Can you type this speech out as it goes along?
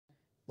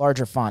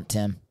Larger font,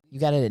 Tim. You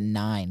got it at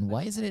 9.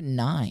 Why is it at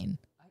 9?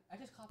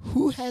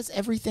 Who has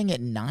everything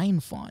at 9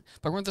 font?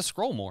 But we're going to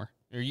scroll more.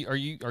 Are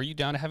you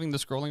down to having the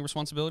scrolling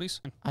responsibilities?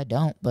 I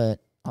don't,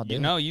 but I'll do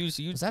it. No, Is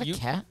that a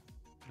cat?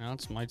 No,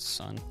 it's my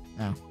son.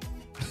 No.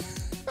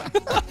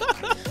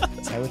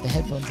 Sorry, with the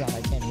headphones on, I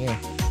can't hear.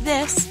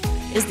 This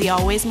is the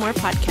Always More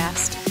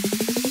podcast.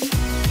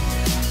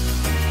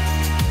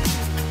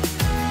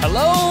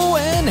 Hello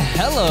and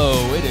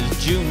hello. It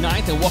is June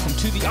 9th, and welcome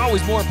to the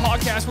Always More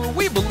podcast, where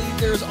we believe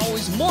there is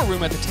always more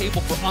room at the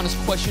table for honest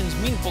questions,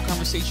 meaningful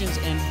conversations,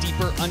 and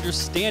deeper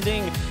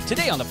understanding.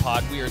 Today on the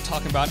pod, we are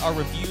talking about our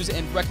reviews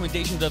and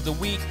recommendations of the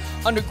week,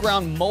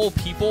 underground mole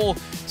people,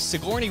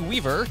 Sigourney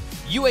Weaver,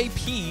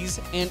 UAPs,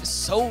 and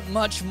so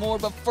much more.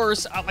 But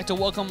first, I'd like to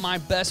welcome my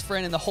best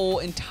friend in the whole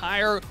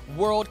entire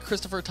world,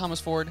 Christopher Thomas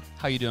Ford.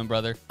 How you doing,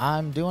 brother?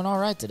 I'm doing all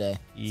right today.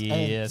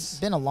 Yes. It's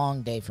been a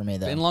long day for me,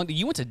 though.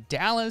 You went to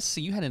Dallas, so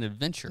you had an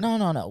adventure.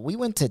 No. We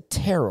went to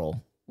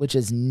Terrell, which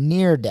is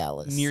near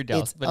Dallas.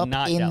 It's but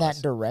not in Dallas.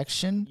 that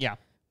direction. Yeah.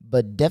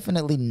 But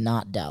definitely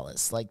not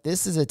Dallas. Like,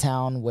 this is a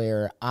town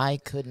where I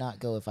could not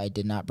go if I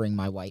did not bring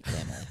my white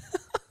family.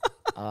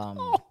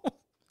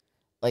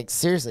 Like,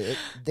 seriously,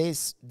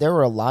 there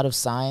were a lot of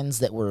signs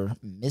that were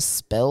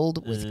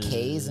misspelled with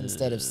K's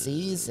instead of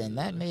C's, and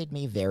that made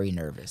me very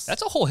nervous.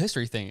 That's a whole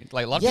history thing.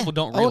 Like, a lot of people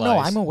don't realize. Oh, no,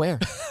 I'm aware.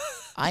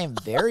 I am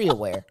very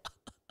aware.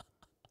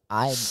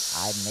 I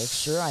make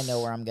sure I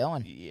know where I'm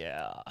going.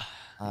 Yeah.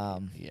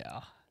 Yeah.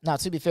 Now,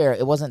 to be fair,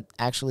 it wasn't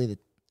actually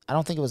I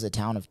don't think it was a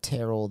town of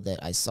Terrell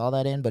that I saw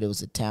that in, but it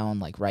was a town,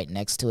 like, right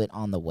next to it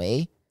on the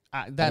way.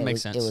 That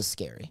makes sense. It was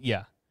scary.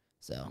 Yeah.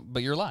 So,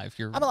 but you're alive.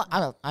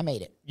 I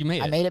made it. You made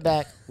it. I made it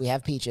back. We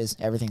have peaches.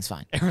 Everything's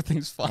fine.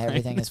 Everything's fine.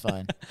 Everything is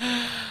fine.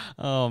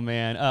 Oh,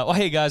 man. Well,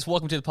 hey, guys,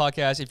 welcome to the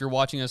podcast. If you're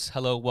watching us,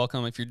 hello,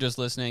 welcome. If you're just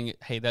listening,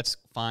 hey, that's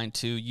fine,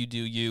 too. You do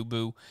you,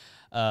 boo.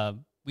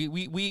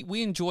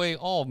 We enjoy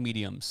all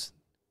mediums,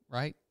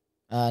 right?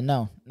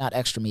 No, not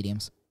extra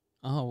mediums.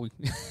 Oh,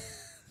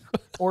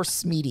 or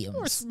smediums.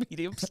 Or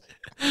smediums.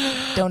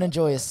 Don't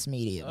enjoy a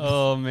smedium.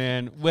 Oh,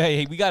 man. Well,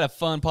 hey, we got a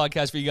fun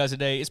podcast for you guys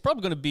today. It's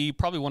probably going to be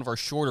one of our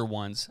shorter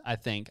ones, I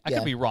think. I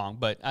could be wrong,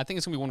 but I think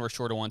it's going to be one of our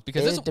shorter ones.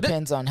 Because it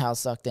depends on how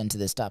sucked into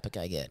this topic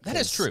I get. That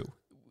is true.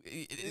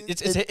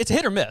 It's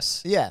hit or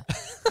miss. Yeah.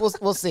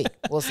 We'll see.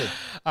 We'll see.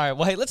 All right.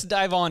 Well, hey, let's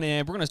dive on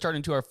in. We're going to start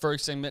into our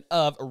first segment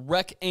of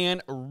Rec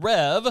and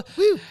Rev.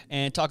 Woo.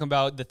 And talking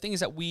about the things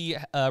that we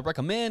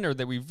recommend or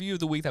the review of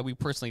the week that we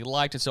personally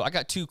liked. And so I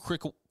got two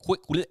quick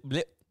let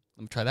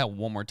me try that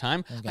one more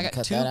time. I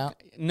got two. That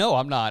out? No,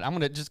 I'm not. I'm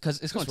going to just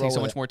because it's going to take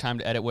so much more time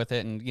to edit with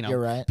it. And,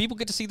 You're right. People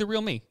get to see the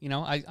real me.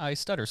 I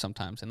stutter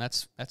sometimes, and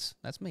that's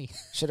me.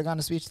 Should have gone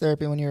to speech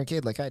therapy when you were a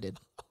kid like I did.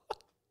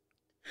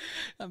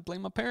 I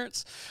blame my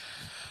parents.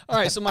 All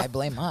right, so I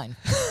blame mine.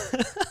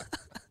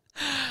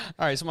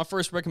 All right, so my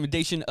first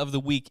recommendation of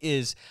the week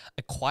is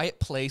A Quiet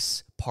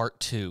Place Part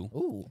 2.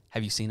 Ooh.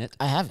 Have you seen it?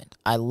 I haven't.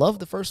 I love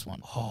the first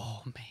one.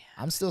 Oh, man.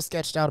 I'm still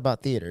sketched out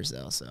about theaters,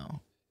 though, so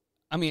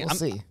we'll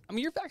see. I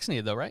mean, you're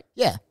vaccinated, though, right?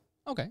 Yeah.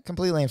 Okay.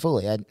 Completely and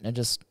fully. I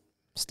just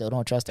still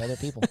don't trust other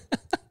people.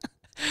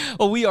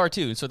 Well, we are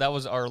too. So that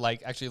was our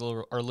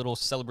our little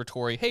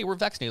celebratory, hey, we're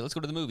vaccinated, let's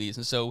go to the movies.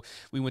 And so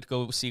we went to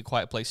go see A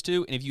Quiet Place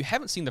 2. And if you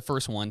haven't seen the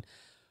first one,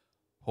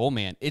 oh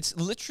man, it's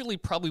literally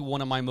probably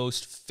one of my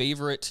most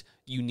favorite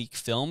unique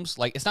films.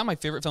 Like, it's not my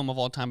favorite film of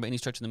all time by any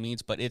stretch of the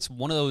means, but it's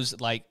one of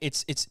those, like,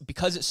 it's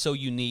because it's so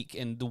unique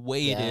and the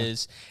way it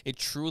is, it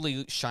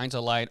truly shines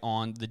a light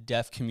on the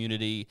deaf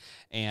community.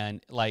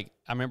 And like,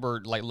 I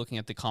remember like looking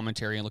at the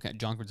commentary and looking at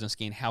John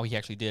Krasinski and how he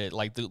actually did it.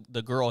 Like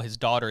the girl, his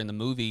daughter in the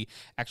movie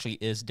actually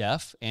is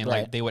deaf, and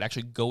like they would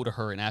actually go to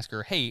her and ask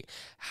her, hey,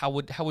 how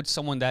would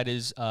someone that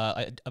is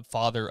a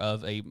father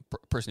of a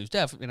person who's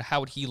deaf,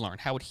 how would he learn?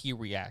 How would he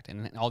react?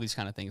 And all these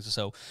kind of things.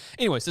 So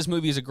anyways, this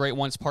movie is a great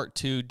one. It's part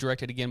 2,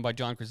 directed again by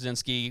John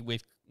Krasinski.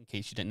 In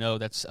case you didn't know,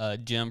 that's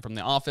Jim from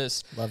The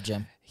Office. Love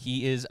Jim.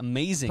 He is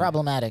amazing.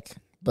 Problematic,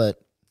 but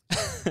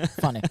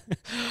funny.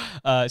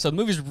 So the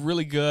movie's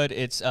really good.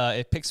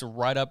 It picks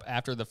right up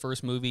after the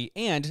first movie,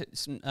 and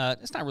it's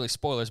not really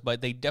spoilers,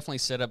 but they definitely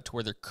set up to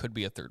where there could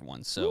be a third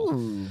one.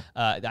 So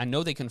I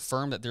know they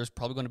confirmed that there's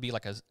probably going to be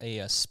like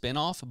a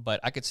spin-off, but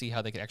I could see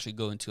how they could actually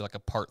go into like a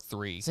part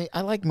 3. See,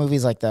 I like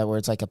movies like that where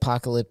it's like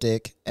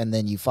apocalyptic, and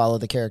then you follow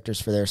the characters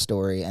for their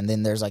story, and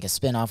then there's like a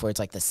spin-off where it's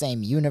like the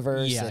same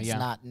universe. It's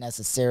not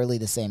necessarily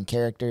the same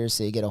characters,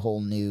 so you get a whole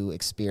new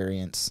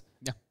experience.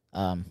 Yeah.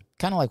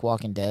 Kind of like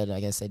Walking Dead. I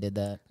guess they did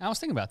that. I was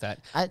thinking about that.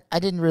 I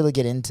didn't really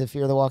get into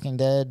Fear the Walking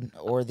Dead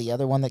or the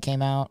other one that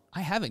came out. I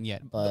haven't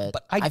yet, but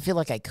I feel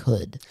like I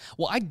could.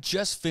 Well, I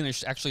just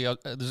finished. Actually,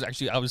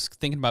 I was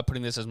thinking about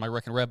putting this as my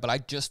rec and rev, but I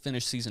just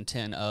finished season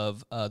 10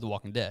 of The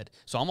Walking Dead,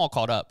 so I'm all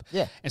caught up.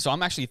 Yeah, and so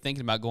I'm actually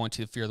thinking about going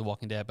to Fear the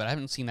Walking Dead, but I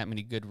haven't seen that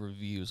many good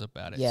reviews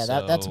about it. Yeah,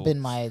 that's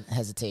been my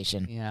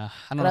hesitation. Yeah,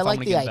 I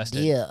like the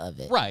idea of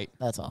it. Right,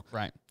 that's all.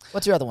 Right.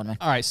 What's your other one, man?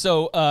 All right,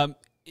 so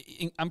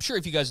I'm sure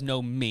if you guys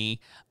know me,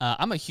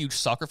 I'm a huge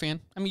soccer fan.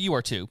 I mean, you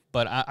are too,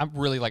 but I'm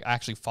really I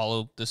actually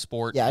follow the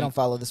sport. Yeah, I don't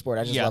follow the sport.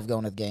 I just love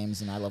going to the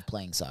games, and I love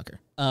playing soccer.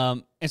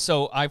 And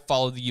so I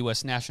follow the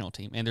U.S. national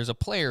team, and there's a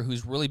player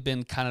who's really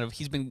been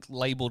he's been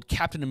labeled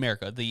Captain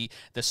America, the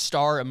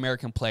star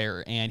American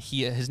player, and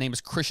his name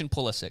is Christian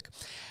Pulisic.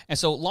 And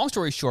so, long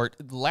story short,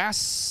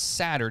 last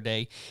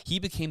Saturday, he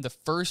became the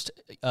first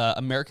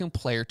American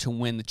player to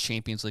win the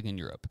Champions League in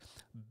Europe.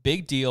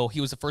 Big deal. He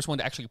was the first one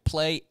to actually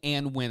play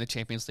and win the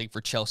Champions League for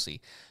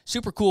Chelsea.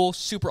 Super cool,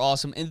 super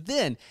awesome. And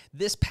then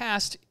this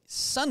past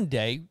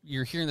Sunday,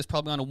 you're hearing this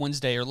probably on a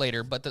Wednesday or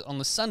later, but on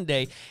the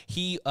Sunday,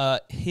 him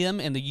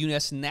and the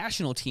U.S.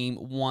 national team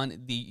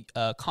won the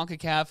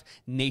CONCACAF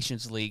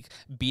Nations League,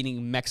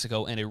 beating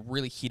Mexico in a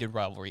really heated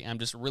rivalry. I'm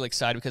just really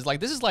excited because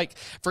this is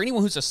for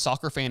anyone who's a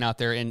soccer fan out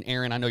there, and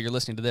Aaron, I know you're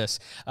listening to this,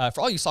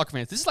 for all you soccer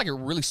fans, this is a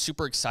really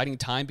super exciting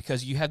time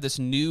because you have this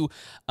new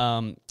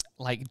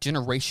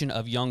generation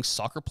of young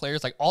soccer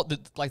players, the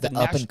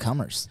up and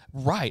comers,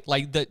 right?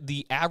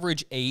 The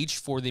average age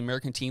for the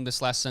American team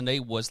this last Sunday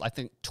was I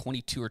think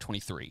 22 or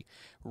 23,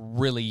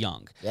 really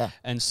young. Yeah.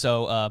 And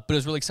so, but it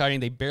was really exciting.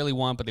 They barely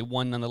won, but they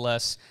won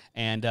nonetheless.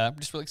 And I'm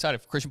just really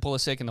excited for Christian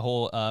Pulisic and the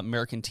whole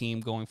American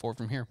team going forward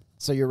from here.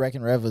 So your Wreck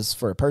and Rev was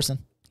for a person?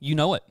 You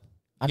know it.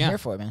 I'm here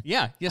for it, man.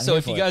 Yeah. So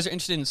if you guys are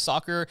interested in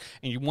soccer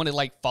and you want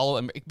to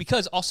follow,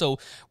 because also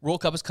World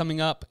Cup is coming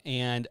up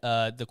and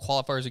the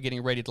qualifiers are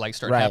getting ready to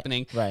start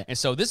happening. Right. And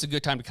so this is a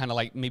good time to kind of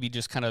maybe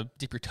just kind of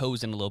dip your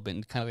toes in a little bit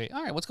and kind of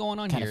all right, what's going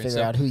on kind here? Of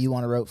figure out who you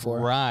want to root for.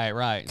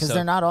 Right. Because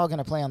they're not all going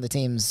to play on the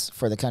teams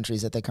for the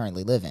countries that they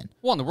currently live in.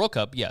 Well, in the World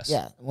Cup, yes.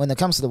 Yeah. When it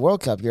comes to the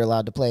World Cup, you're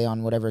allowed to play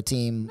on whatever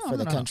team for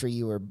the country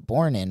you were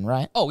born in,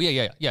 right? Oh,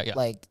 yeah.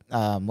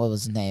 What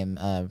was his name?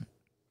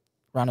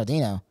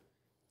 Ronaldinho.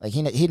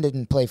 He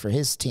didn't play for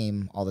his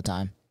team all the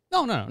time.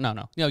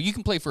 No. You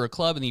can play for a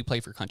club and then you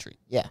play for a country.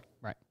 Yeah.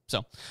 Right.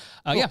 So,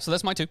 cool. So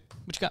that's my two.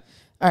 What you got?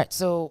 All right.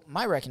 So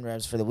my Wreck and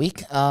Revs for the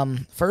week.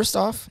 First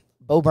off,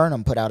 Bo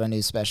Burnham put out a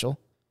new special.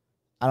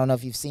 I don't know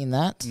if you've seen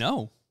that.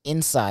 No.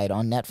 Inside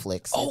on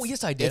Netflix. Oh,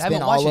 yes, I did. It's I haven't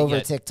been watched all it over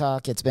yet.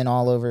 TikTok. It's been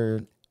all over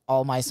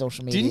all my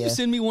social media. Didn't you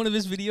send me one of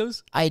his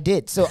videos? I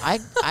did. So I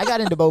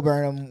got into Bo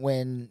Burnham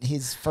when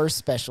his first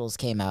specials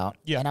came out.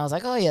 Yeah. And I was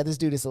like, oh, yeah, this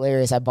dude is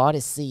hilarious. I bought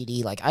his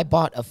CD. I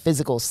bought a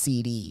physical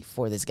CD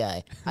for this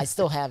guy. I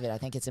still have it. I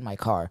think it's in my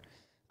car.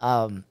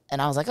 And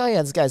I was like, oh,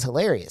 yeah, this guy's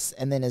hilarious.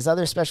 And then his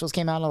other specials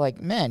came out, and I'm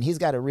like, man, he's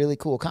got a really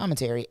cool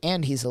commentary,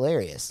 and he's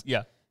hilarious.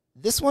 Yeah.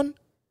 This one,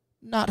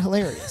 not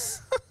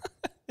hilarious.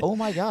 Oh,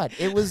 my God.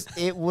 It was.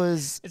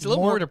 It's a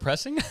little more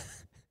depressing.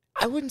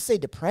 I wouldn't say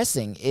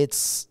depressing.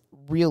 It's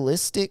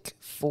realistic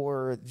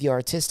for the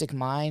artistic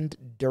mind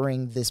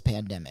during this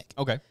pandemic.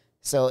 Okay.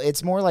 So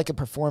it's more like a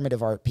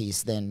performative art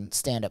piece than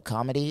stand-up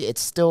comedy.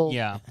 It's still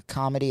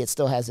comedy. It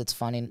still has its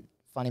funny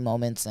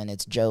moments and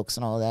its jokes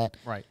and all that.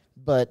 Right.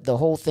 But the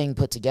whole thing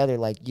put together,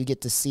 you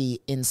get to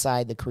see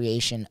inside the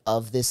creation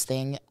of this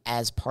thing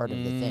as part of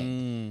the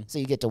thing. So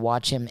you get to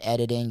watch him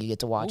editing. You get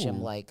to watch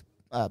him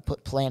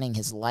planning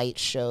his light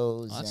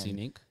shows. Oh, that's and,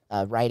 unique.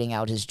 Writing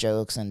out his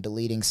jokes and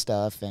deleting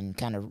stuff and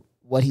kind of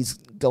what he's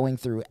going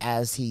through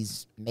as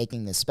he's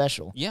making this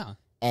special. Yeah.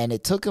 And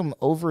it took him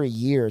over a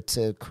year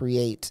to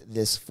create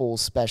this full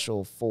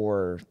special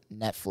for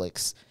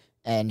Netflix.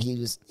 And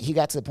he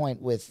got to the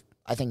point with,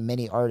 I think,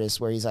 many artists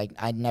where he's like,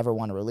 I never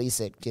want to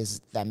release it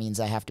because that means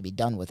I have to be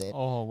done with it.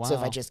 Oh, wow. So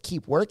if I just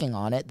keep working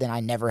on it, then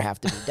I never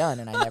have to be done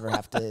and I never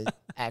have to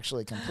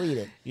actually complete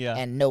it. Yeah.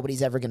 And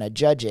nobody's ever going to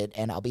judge it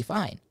and I'll be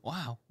fine.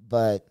 Wow.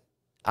 But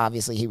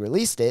obviously he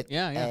released it.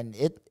 Yeah. And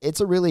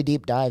it's a really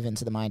deep dive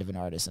into the mind of an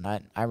artist, and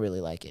I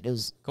really like it. It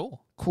was cool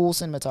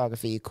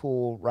cinematography,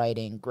 cool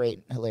writing,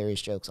 great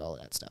hilarious jokes, all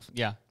of that stuff.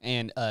 Yeah.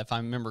 And if I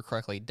remember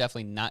correctly,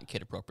 definitely not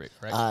kid appropriate,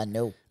 correct?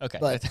 No. Okay.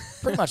 But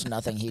pretty much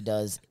nothing he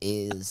does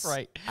is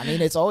right. I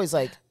mean, it's always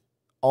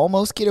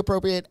almost kid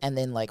appropriate, and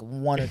then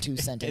one or two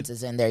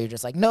sentences in there you're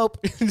just like, nope.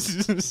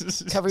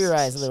 Cover your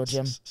eyes, little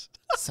Jim.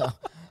 So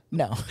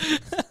no.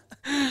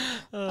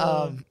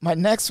 My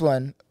next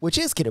one, which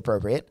is kid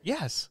appropriate.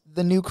 Yes.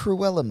 The new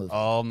Cruella movie.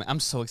 Oh, man, I'm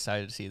so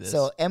excited to see this.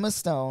 So Emma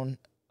Stone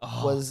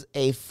was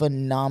a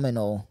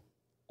phenomenal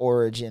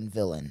origin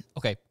villain.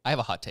 Okay, I have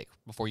a hot take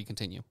before you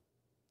continue.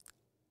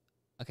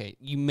 Okay,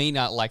 you may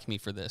not like me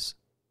for this,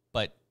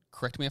 but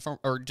correct me if I'm,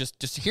 or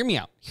just hear me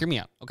out. Hear me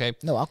out, okay?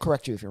 No, I'll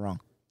correct you if you're wrong.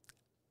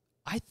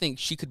 I think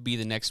she could be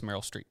the next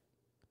Meryl Streep.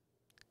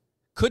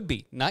 Could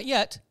be, not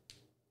yet.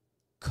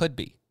 Could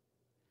be.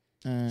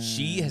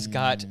 She has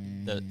got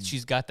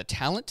the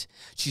talent.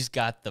 She's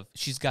got the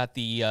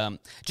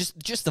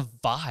just the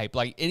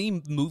vibe.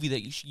 Any movie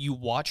that you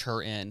watch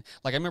her in,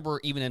 I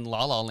remember even in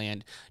La La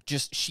Land,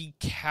 just she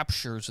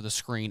captures the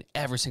screen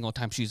every single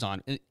time she's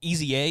on. And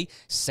Easy A,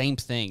 same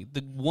thing.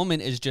 The woman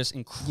is just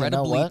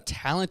incredibly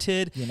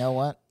talented. You know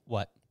what?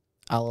 What?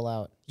 I'll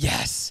allow it.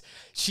 Yes.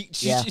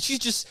 She's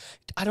just,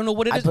 I don't know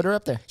what it is. I put her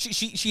up there.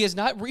 She has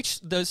not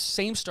reached the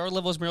same star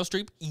level as Meryl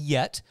Streep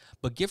yet,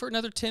 but give her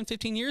another 10,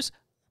 15 years.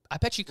 I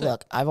bet she could.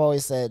 Look, I've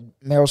always said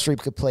Meryl Streep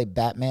could play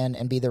Batman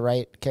and be the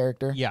right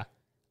character. Yeah.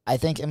 I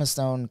think Emma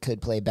Stone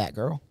could play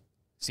Batgirl.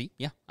 See,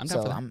 yeah, I'm down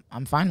So for that.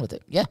 I'm fine with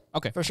it. Yeah,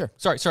 Okay, for sure.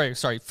 sorry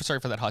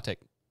for that hot take.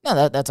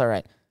 No, that's all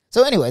right.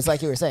 So, anyways,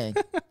 like you were saying,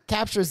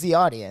 captures the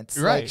audience.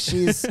 Right. Like,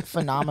 she's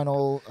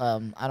phenomenal.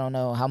 I don't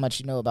know how much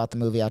you know about the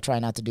movie. I'll try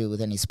not to do it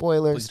with any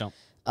spoilers. Please don't.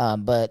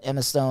 But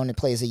Emma Stone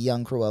plays a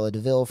young Cruella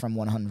DeVille from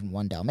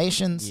 101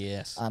 Dalmatians.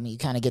 Yes. You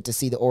kind of get to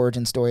see the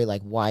origin story,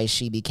 like why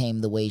she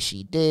became the way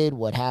she did,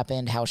 what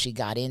happened, how she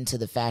got into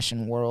the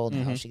fashion world,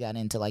 how she got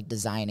into like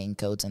designing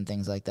coats and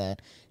things like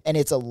that. And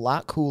it's a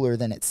lot cooler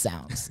than it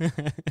sounds.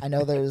 I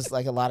know there's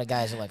like a lot of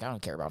guys who are like, I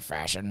don't care about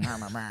fashion.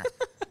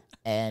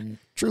 And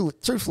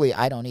truthfully,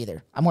 I don't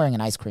either. I'm wearing an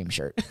ice cream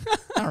shirt.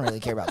 I don't really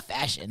care about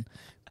fashion.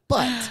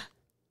 But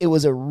it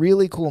was a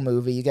really cool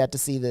movie. You got to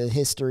see the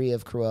history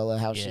of Cruella,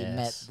 how she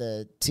met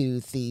the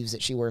two thieves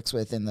that she works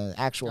with in the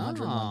actual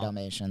 101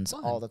 Dalmatians,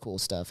 all the cool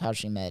stuff. How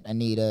she met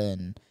Anita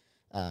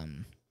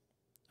and,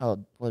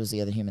 what is the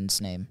other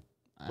human's name?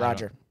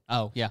 Roger.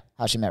 Oh, yeah.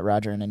 How she met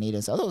Roger and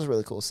Anita. So that was a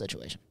really cool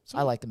situation.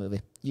 I like the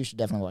movie. You should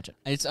definitely watch it.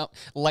 It's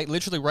like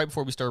literally right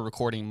before we started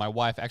recording, my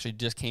wife actually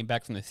just came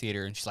back from the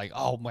theater and she's like,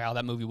 "Oh wow,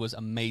 that movie was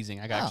amazing."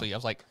 I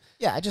was like,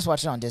 yeah, I just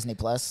watched it on Disney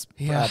Plus,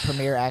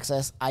 Premiere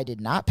Access. I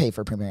did not pay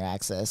for Premiere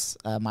Access.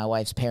 My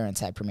wife's parents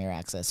had Premiere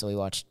Access, so we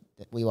watched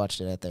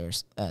it at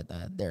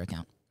their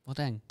account.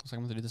 well, dang, I was like,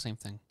 I'm gonna do the same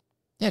thing.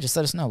 Yeah, just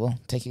let us know. We'll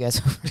take you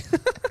guys over.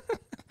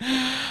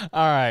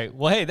 All right.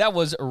 Well, hey, that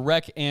was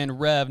Rec and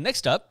Rev.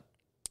 Next up.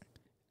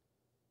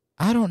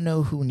 I don't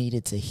know who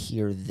needed to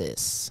hear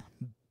this,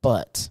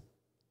 but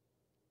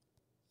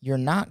you're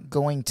not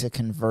going to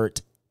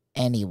convert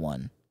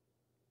anyone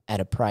at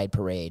a pride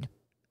parade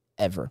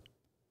ever,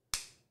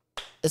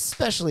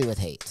 especially with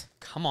hate.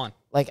 Come on.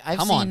 Like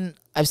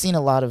I've seen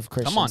a lot of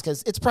Christians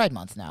because it's Pride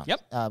Month now.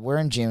 Yep. We're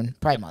in June,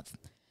 Pride Month.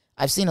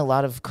 I've seen a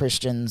lot of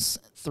Christians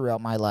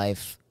throughout my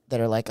life that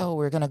are like, "Oh,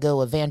 we're gonna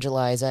go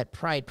evangelize at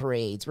pride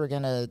parades. We're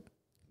gonna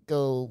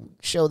go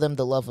show them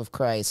the love of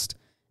Christ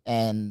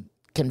and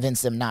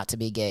convince them not to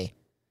be gay."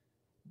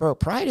 Bro,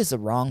 pride is the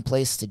wrong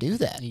place to do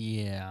that.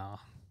 Yeah.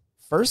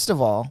 First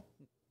of all,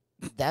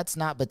 that's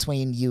not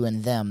between you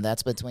and them.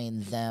 That's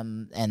between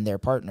them and their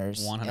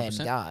partners 100%.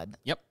 and God.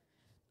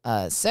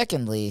 Yep.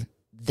 Secondly,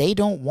 they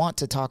don't want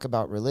to talk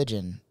about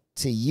religion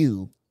to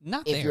you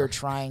if you're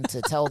trying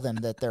to tell them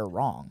that they're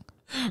wrong.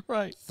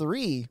 Right.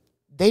 3,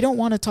 they don't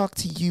want to talk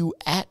to you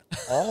at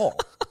all.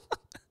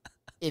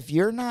 If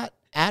you're not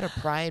at a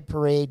pride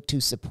parade to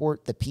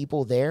support the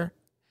people there,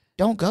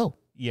 don't go.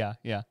 Yeah,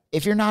 yeah.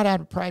 If you're not at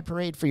a pride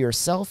parade for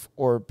yourself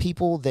or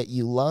people that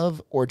you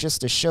love or just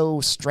to show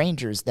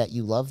strangers that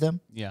you love them,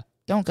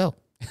 don't go.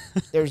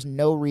 There's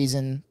no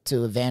reason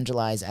to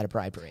evangelize at a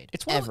pride parade.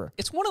 It's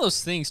one of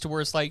those things to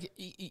where it's like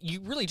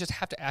you really just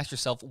have to ask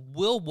yourself,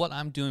 will what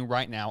I'm doing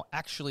right now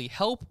actually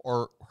help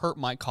or hurt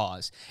my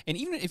cause? And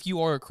even if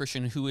you are a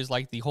Christian who is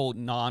like the whole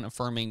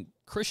non-affirming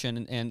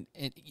Christian, and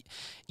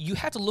you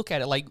have to look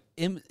at it like,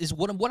 is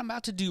what I'm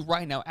about to do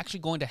right now actually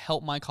going to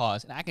help my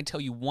cause? And I can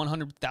tell you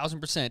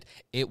 100,000%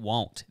 it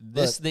won't.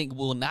 This thing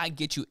will not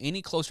get you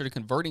any closer to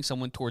converting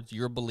someone towards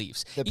your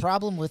beliefs. The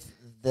problem with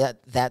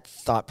that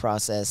thought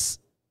process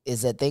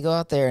is that they go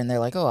out there and they're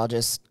like, "Oh,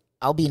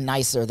 I'll be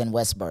nicer than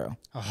Westboro."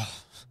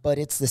 But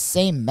it's the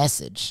same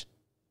message.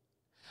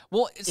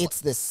 Well, it's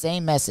the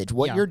same message.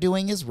 What you're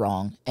doing is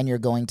wrong, and you're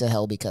going to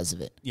hell because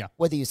of it. Yeah.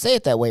 Whether you say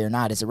it that way or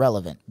not is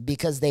irrelevant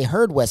because they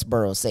heard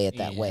Westboro say it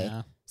that way.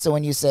 So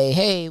when you say,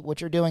 "Hey,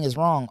 what you're doing is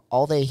wrong,"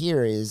 all they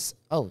hear is,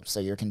 "Oh, so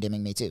you're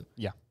condemning me too."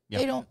 Yeah.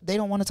 They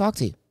don't want to talk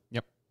to you.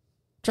 Yep.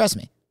 Trust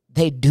me.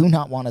 They do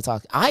not want to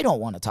talk. I don't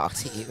want to talk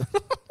to you.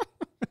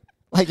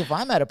 Like, if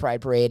I'm at a pride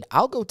parade,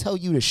 I'll go tell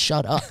you to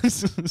shut up.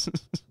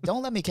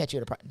 Don't let me catch you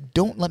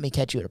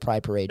at a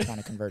pride parade trying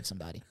to convert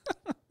somebody.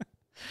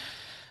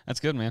 That's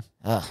good, man.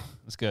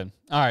 That's good.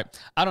 All right.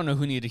 I don't know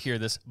who needed to hear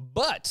this,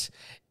 but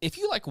if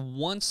you like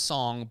one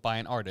song by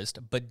an artist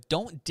but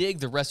don't dig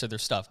the rest of their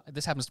stuff,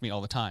 this happens to me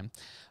all the time,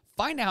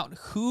 find out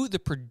who the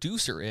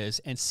producer is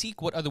and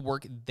seek what other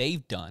work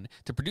they've done.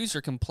 The producer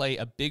can play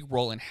a big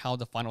role in how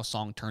the final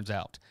song turns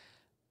out.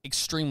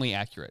 Extremely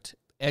accurate.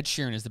 Ed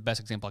Sheeran is the best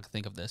example I can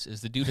think of this.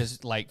 Is the dude has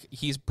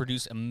he's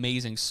produced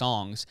amazing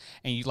songs,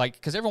 and you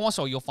because every once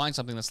in a while you'll find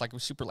something that's like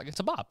super it's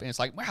a bop, and it's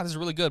like, wow, this is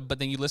really good. But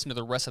then you listen to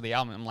the rest of the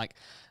album, and I'm like,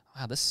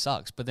 wow, this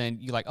sucks. But then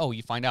you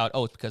you find out,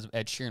 it's because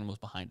Ed Sheeran was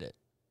behind it.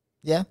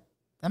 Yeah,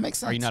 that makes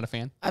sense. Are you not a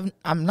fan?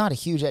 I'm not a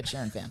huge Ed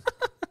Sheeran fan.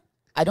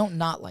 I don't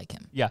not like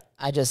him. Yeah,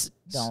 I just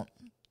don't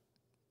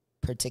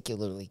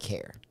particularly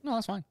care. No,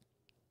 that's fine.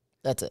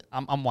 That's it.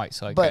 I'm white,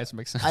 so I guess it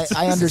makes sense.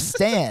 I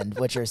understand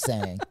what you're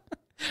saying.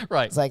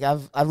 Right. It's like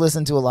I've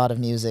listened to a lot of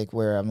music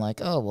where I'm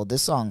like, oh, well,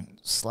 this song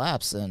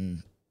slaps,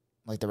 and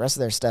like the rest of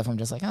their stuff, I'm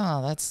just like,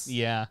 oh, that's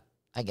I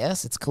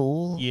guess it's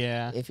cool.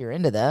 Yeah. If you're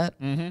into that.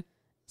 Mm-hmm.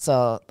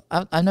 So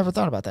I've never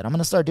thought about that. I'm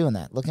gonna start doing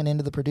that, looking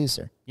into the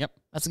producer. Yep.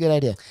 That's a good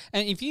idea.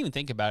 And if you even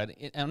think about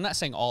it, and I'm not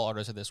saying all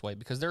artists are this way,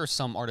 because there are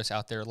some artists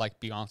out there like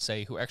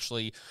Beyonce who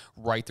actually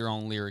write their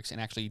own lyrics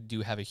and actually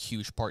do have a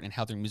huge part in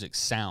how their music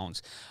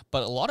sounds.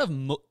 But a lot of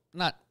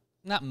not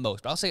not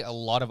most, but I'll say a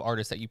lot of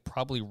artists that you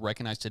probably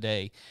recognize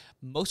today,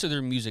 most of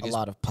their music is a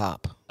lot of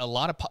pop.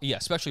 Yeah,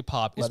 especially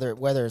pop.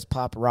 Whether it's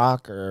pop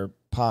rock or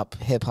pop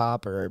hip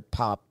hop or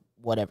pop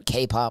whatever,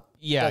 K-pop.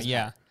 Yeah, doesn't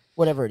yeah. matter.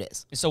 Whatever it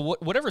is. So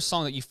whatever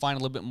song that you find a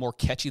little bit more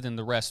catchy than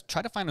the rest,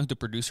 try to find out who the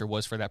producer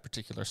was for that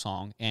particular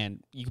song,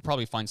 and you could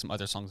probably find some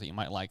other songs that you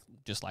might like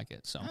just like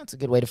it. So That's a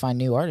good way to find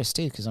new artists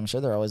too, because I'm sure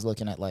they're always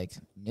looking at like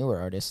newer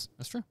artists.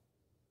 that's true.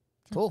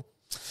 Cool.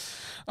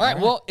 All right,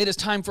 well, it is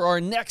time for our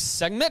next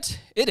segment.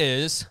 It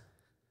is...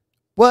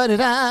 What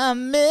did I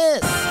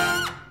miss?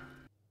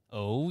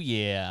 Oh,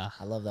 yeah.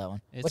 I love that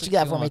one. It's What a you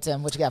got good for me, one.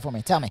 Tim? What you got for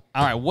me? Tell me.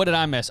 All right, what did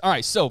I miss? All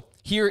right, so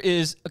here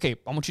is... Okay,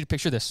 I want you to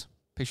picture this.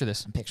 Picture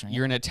this. I'm picturing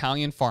You're an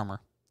Italian farmer.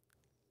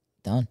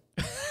 Done.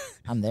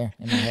 I'm there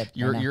in my head.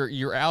 right now.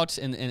 You're out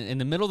in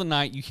the middle of the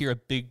night. You hear a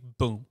big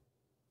boom.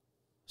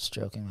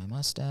 Stroking my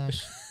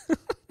mustache.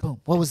 Boom.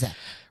 What was that?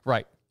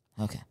 Right.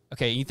 Okay.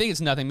 Okay. You think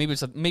it's nothing. Maybe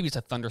it's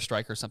a thunder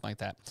strike or something like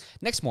that.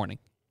 Next morning,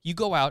 you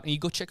go out and you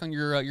go check on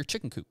your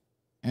chicken coop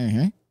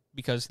Mm-hmm.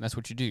 because that's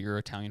what you do. You're an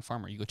Italian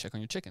farmer. You go check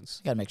on your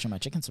chickens. Got to make sure my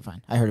chickens are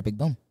fine. I heard a big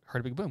boom. Heard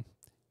a big boom,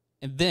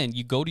 and then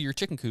you go to your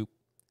chicken coop,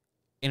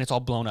 and it's all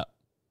blown up.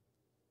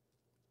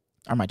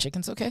 Are my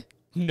chickens okay?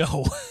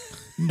 No.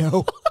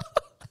 No.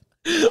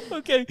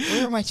 Okay.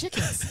 Where are my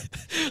chickens?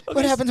 Okay,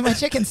 What happened to my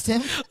chickens,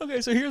 Tim?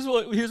 Okay, so here's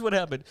what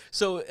happened.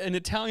 So an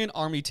Italian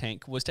army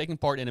tank was taking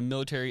part in a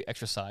military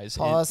exercise.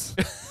 Pause.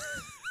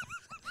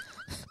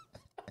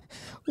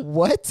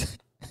 What?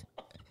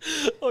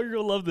 Oh, you're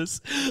gonna love this.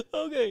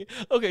 Okay.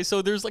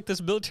 So there's like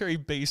this military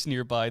base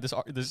nearby.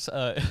 This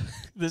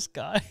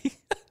guy.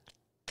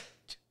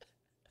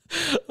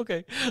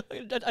 Okay,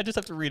 I just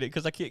have to read it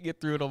because I can't get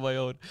through it on my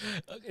own.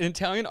 An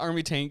Italian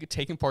army tank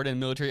taking part in a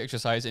military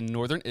exercise in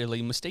northern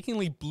Italy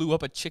mistakenly blew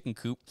up a chicken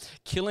coop,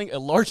 killing a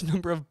large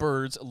number of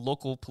birds,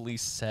 local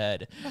police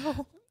said.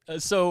 No.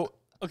 So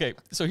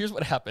here's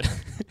what happened.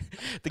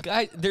 The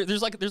guy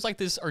there's like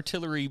this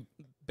artillery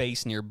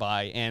base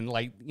nearby, and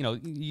like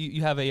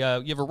you have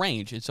a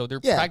range, and so they're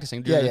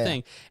practicing doing their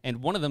thing.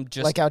 And one of them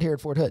just Like out here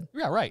at Fort Hood.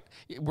 Yeah, right.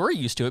 We're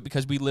used to it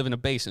because we live in a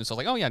base, and so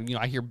like, oh yeah,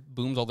 I hear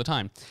booms all the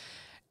time.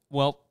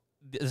 Well,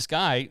 this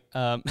guy,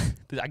 I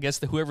guess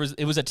it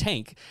was a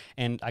tank,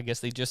 and I guess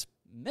they just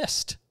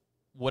missed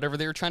whatever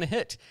they were trying to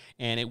hit,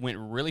 and it went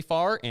really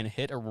far and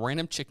hit a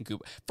random chicken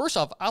coop. First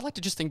off, I like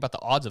to just think about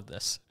the odds of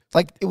this.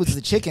 Like it was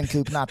the chicken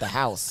coop, not the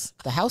house.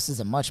 The house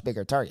is a much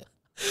bigger target.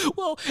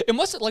 Well, it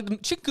must like the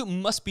chicken coop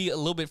must be a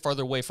little bit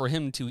farther away for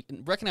him to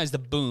recognize the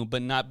boom,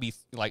 but not be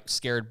like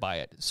scared by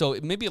it. So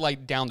it may be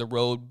like down the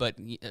road, but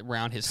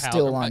around his house,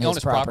 Still on his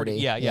property.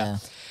 Yeah.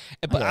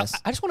 But guess.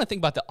 I just want to think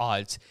about the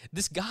odds.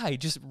 This guy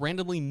just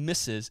randomly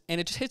misses, and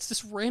it just hits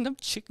this random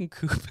chicken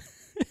coop.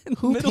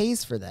 Who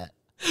pays for that?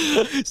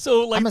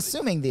 So like, I'm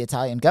assuming the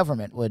Italian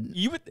government would.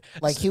 you would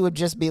Like he would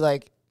just be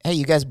like, "Hey,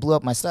 you guys blew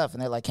up my stuff,"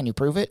 and they're like, "Can you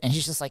prove it?" And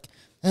he's just like,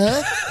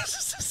 "Huh?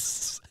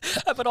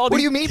 but all What do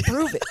these, you mean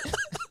prove it?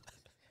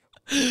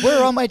 Where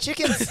are all my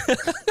chickens?"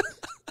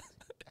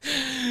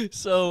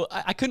 So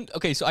I couldn't.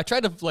 Okay, so I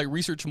tried to like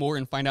research more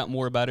and find out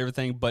more about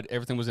everything, but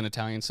everything was in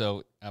Italian,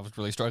 so I was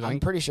really struggling. I'm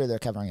pretty sure they're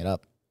covering it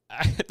up.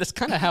 That's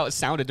kind of how it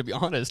sounded, to be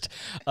honest.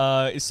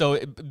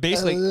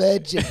 Basically,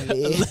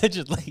 Allegedly.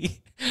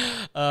 allegedly,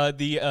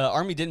 the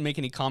army didn't make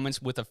any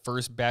comments with the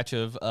first batch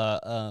of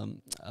what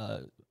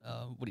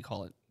do you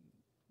call it,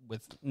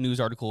 with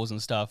news articles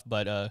and stuff.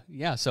 But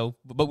yeah,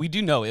 but we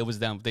do know it was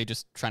them. They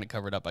just trying to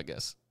cover it up, I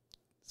guess.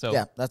 So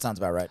Yeah, that sounds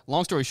about right.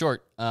 long story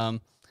short,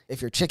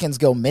 If your chickens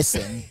go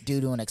missing due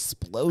to an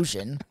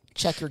explosion,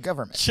 check your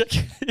government.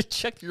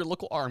 check your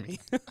local army.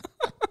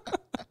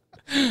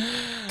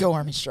 Go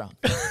Army strong.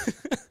 All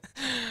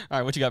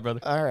right, what you got, brother?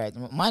 All right,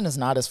 mine is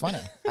not as funny.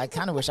 I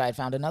kind of wish I had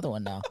found another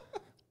one now.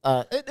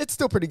 It's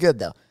still pretty good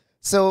though.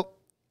 So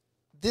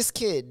this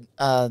kid,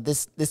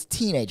 this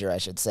teenager, I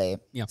should say,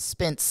 Yeah.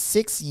 spent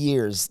 6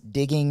 years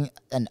digging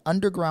an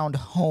underground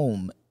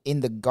home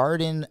in the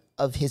garden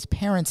of his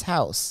parents'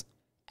 house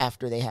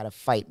after they had a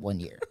fight one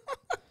year.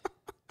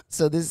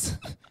 So this,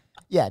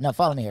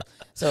 follow me here.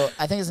 So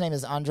I think his name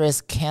is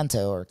Andres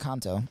Canto.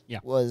 Yeah.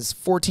 Was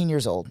 14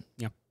 years old.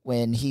 Yeah.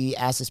 When he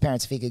asked his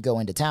parents if he could go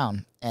into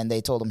town, and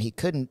they told him he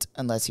couldn't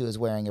unless he was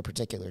wearing a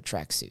particular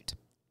tracksuit.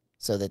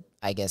 So that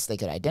I guess they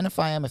could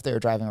identify him if they were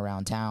driving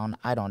around town.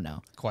 I don't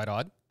know. Quite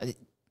odd.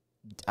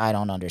 I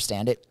don't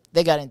understand it.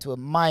 They got into a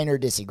minor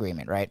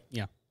disagreement, right?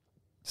 Yeah.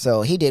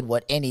 So he did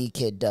what any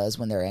kid does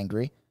when they're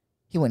angry.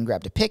 He went and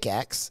grabbed a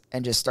pickaxe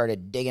and just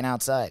started digging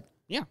outside.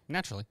 Yeah,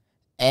 naturally.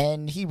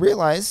 And he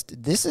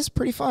realized this is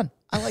pretty fun.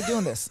 I like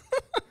doing this.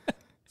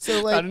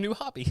 So Got a new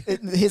hobby.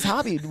 his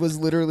hobby was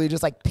literally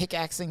just like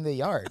pickaxing the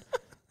yard.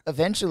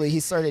 Eventually, he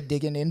started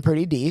digging in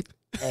pretty deep,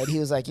 and he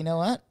was like, "You know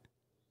what?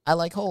 I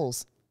like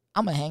holes.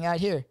 I'm gonna hang out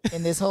here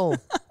in this hole.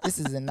 This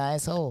is a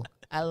nice hole.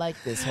 I like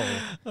this hole."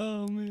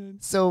 Oh man.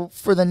 So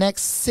for the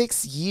next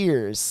 6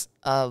 years,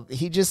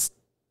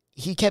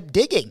 he kept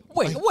digging.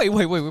 Wait.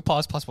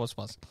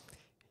 Pause.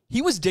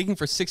 He was digging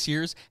for 6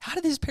 years. How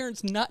did his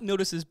parents not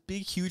notice this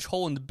big, huge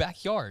hole in the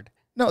backyard?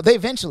 No, they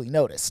eventually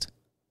noticed.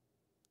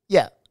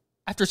 Yeah.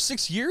 After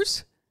 6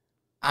 years?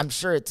 I'm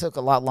sure it took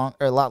a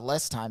lot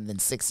less time than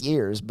 6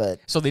 years, but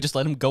So they just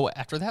let him go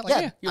after that?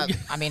 Like,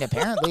 I mean,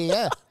 apparently,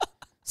 yeah.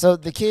 So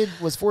the kid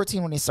was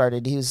 14 when he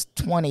started. He was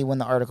 20 when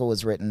the article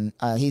was written.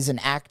 He's an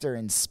actor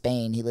in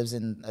Spain. He lives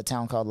in a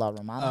town called La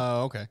Romana.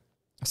 Oh, okay.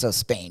 So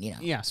Spain, you know.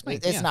 Yeah,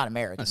 Spain. It's not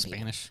American. Not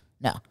Spanish.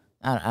 No.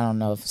 I don't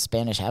know if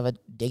Spanish have a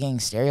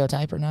digging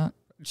stereotype or not.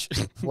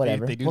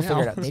 Whatever. They do we'll now.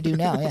 figure it out. They do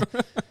now, yeah.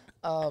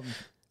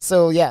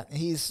 So, yeah,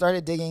 he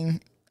started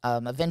digging.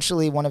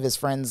 Eventually, one of his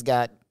friends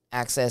got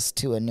access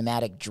to a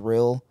pneumatic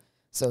drill,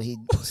 so he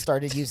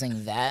started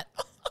using that.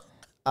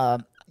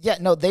 Yeah,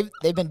 no, they've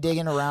been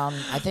digging around.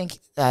 I think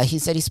he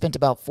said he spent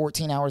about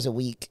 14 hours a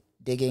week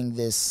digging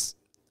this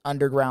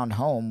underground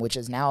home, which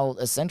is now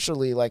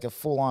essentially like a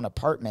full-on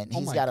apartment.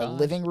 He's got a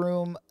living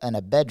room and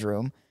a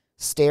bedroom,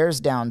 stairs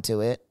down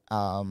to it.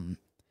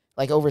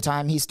 Like over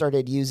time, he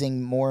started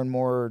using more and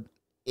more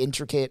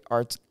intricate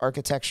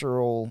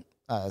architectural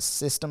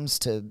systems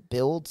to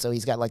build. So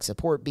he's got like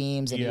support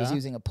beams, and he was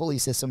using a pulley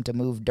system to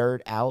move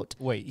dirt out.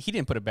 Wait, he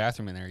didn't put a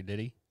bathroom in there, did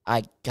he?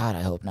 God,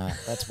 I hope not.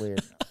 That's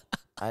weird.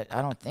 I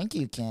don't think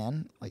you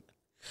can. Like,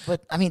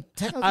 but I mean,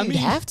 technically you'd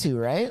have to,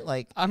 right?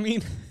 Like, I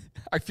mean,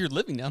 if you're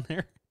living down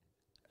there.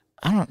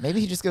 I don't. Maybe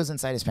he just goes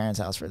inside his parents'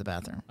 house for the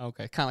bathroom.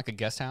 Okay, kind of like a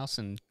guest house,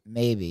 and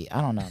maybe,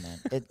 I don't know,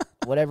 man.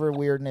 Whatever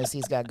weirdness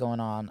he's got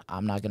going on,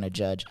 I'm not gonna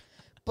judge.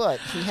 But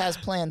he has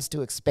plans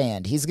to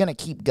expand. He's gonna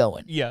keep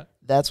going. Yeah,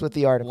 that's what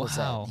the article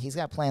said. He's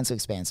got plans to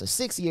expand. So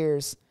 6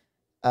 years,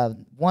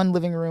 1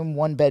 living room,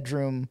 1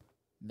 bedroom,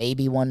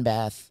 maybe 1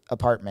 bath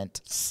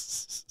apartment.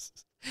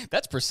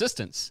 That's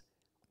persistence.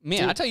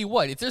 Man, I tell you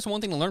what, if there's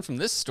one thing to learn from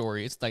this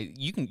story, it's like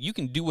you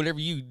can do whatever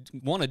you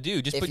want to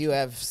do. Just if you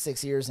have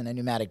 6 years and a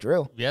pneumatic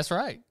drill. Yeah, that's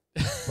right.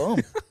 Boom.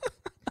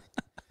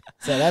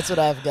 So that's what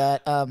I've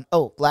got.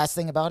 Last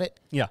thing about it.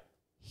 Yeah.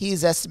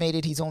 He's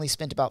estimated he's only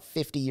spent about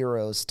 50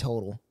 euros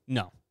total.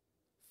 No.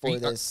 For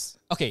this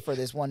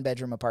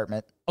 1-bedroom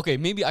apartment. Okay,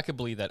 maybe I could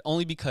believe that.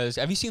 Only because,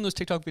 have you seen those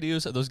TikTok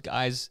videos of those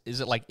guys?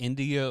 Is it like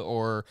India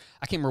or,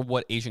 I can't remember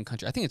what Asian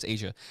country. I think it's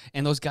Asia.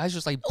 And those guys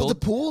just like build. The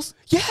pools?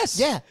 Yes.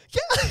 Yeah.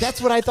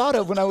 That's what I thought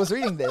of when I was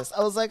reading this.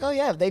 I was like, oh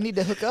yeah, they need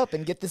to hook up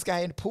and get this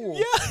guy in a pool.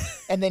 Yeah.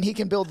 And then he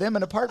can build them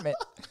an apartment.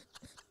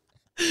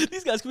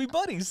 These guys can be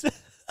buddies.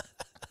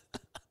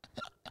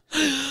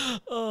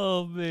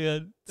 Oh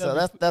man.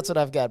 So that's what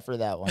I've got for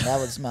that one. That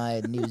was my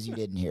news you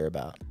didn't hear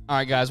about. All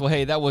right, guys. Well,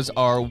 hey, that was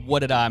our What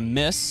Did I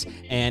Miss?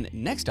 And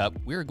next up,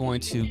 we're going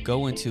to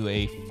go into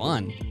a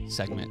fun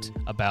segment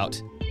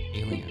about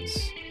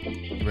aliens.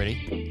 You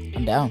ready?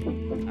 I'm down.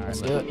 All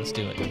right, let's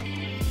do it.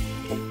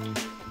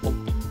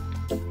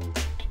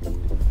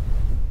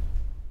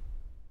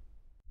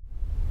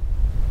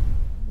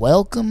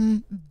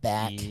 Welcome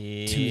back to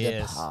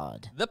the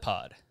pod. The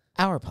pod.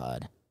 Our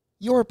pod.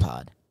 Your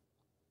pod.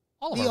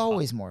 All of the our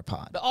Always pod. More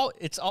pod.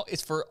 It's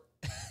for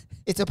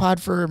It's a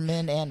pod for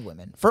men and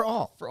women. For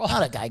all. For all.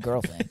 Not a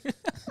guy-girl thing.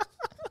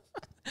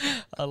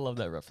 I love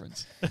that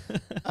reference.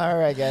 All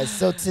right, guys.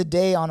 So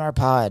today on our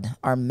pod,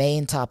 our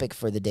main topic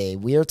for the day,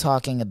 we are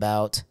talking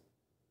about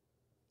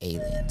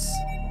aliens.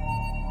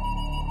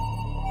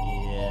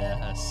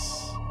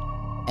 Yes.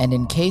 And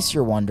in case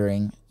you're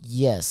wondering,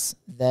 yes,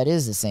 that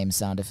is the same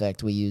sound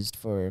effect we used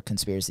for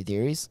conspiracy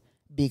theories,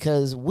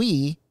 because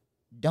we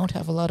don't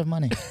have a lot of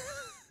money.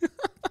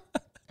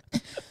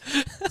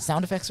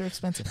 Sound effects are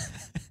expensive.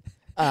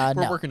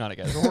 We're working on it,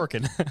 guys. We're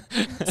working.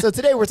 So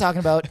today we're talking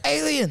about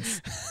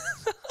aliens.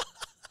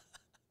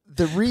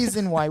 The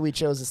reason why we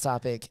chose this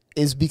topic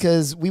is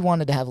because we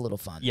wanted to have a little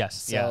fun.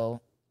 Yes.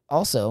 So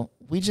also,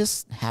 we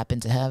just happen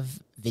to have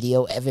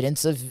video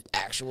evidence of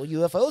actual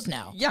UFOs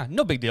now. Yeah,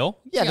 no big deal.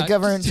 Yeah, the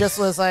government just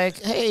was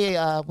like,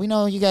 hey, we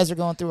know you guys are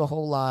going through a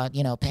whole lot,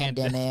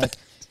 pandemic.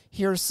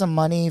 Here's some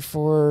money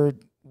for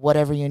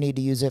whatever you need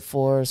to use it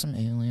for, some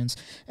aliens.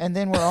 And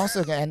then we're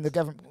also going, and the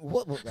government,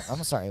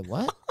 I'm sorry,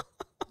 what?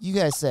 You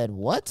guys said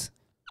what?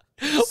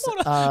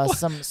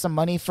 Some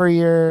money for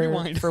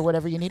for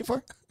whatever you need it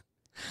for?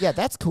 Yeah,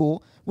 that's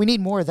cool. We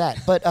need more of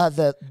that. But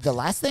the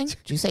last thing,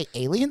 did you say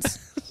aliens?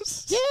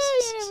 Yeah.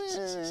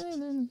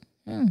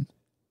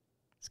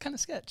 It's kind of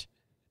sketch.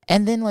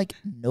 And then,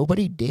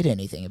 nobody did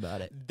anything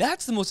about it.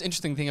 That's the most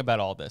interesting thing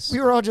about all this. We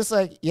were all just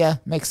like, yeah,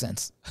 makes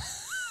sense.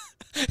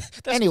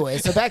 Anyway,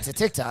 so back to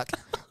TikTok.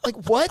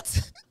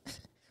 What?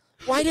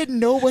 Why did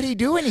nobody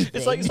do anything?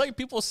 It's like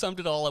people summed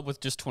it all up with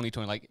just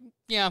 2020. Like,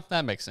 yeah,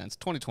 that makes sense.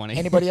 2020.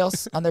 Anybody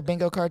else on their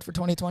bingo card for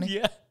 2020?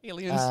 Yeah,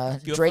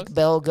 aliens. Drake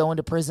Bell going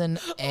to prison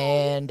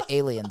and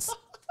aliens. I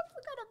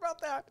forgot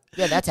about that.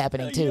 Yeah, that's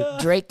happening too. Yeah.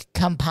 Drake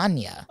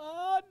Campagna.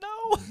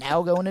 No.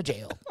 Now going to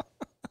jail.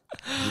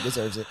 He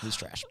deserves it. He's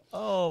trash.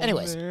 Oh,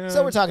 anyways, man.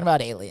 So we're talking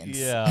about aliens.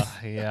 Yeah,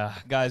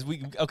 guys.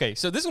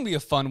 So this is gonna be a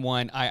fun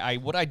one.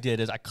 What I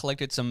did is I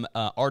collected some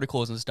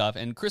articles and stuff,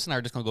 and Chris and I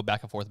are just gonna go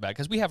back and forth about it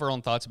because we have our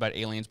own thoughts about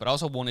aliens, but I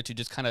also wanted to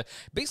just kind of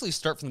basically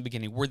start from the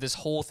beginning, where this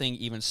whole thing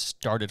even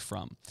started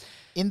from.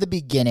 In the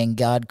beginning,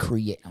 God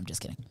created. I'm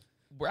just kidding.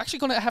 we're actually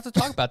going to have to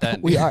talk about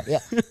that. We are, yeah.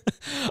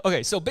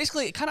 Okay, so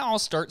basically, it kind of all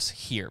starts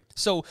here.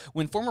 So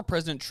when former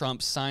President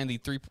Trump signed the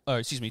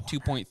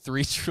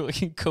 2.3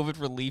 trillion COVID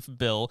relief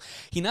bill,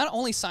 he not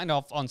only signed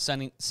off on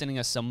sending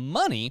us some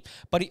money,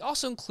 but he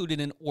also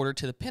included an order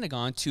to the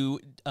Pentagon to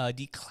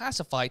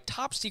declassify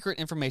top secret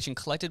information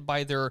collected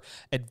by their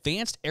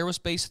Advanced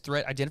Aerospace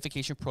Threat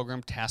Identification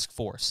Program Task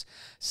Force.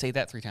 Say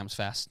that 3 times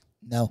fast.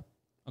 No.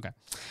 Okay.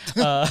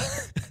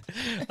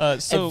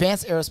 So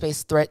Advanced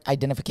Aerospace Threat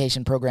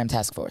Identification Program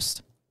Task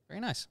Force. very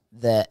nice.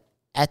 The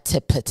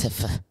ATIP.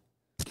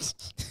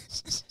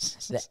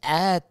 The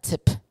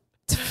ATIP.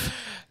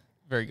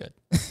 Very good.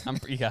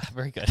 Yeah,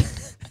 very good.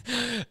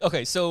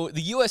 Okay, so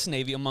the U.S.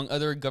 Navy, among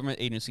other government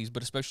agencies,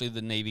 but especially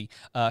the Navy,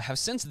 have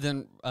since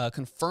then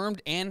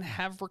confirmed and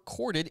have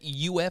recorded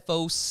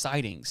UFO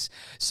sightings.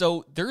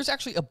 So there's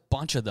actually a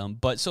bunch of them.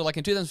 But so like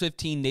in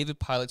 2015, Navy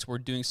pilots were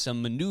doing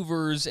some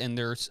maneuvers in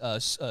their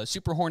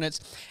Super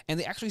Hornets, and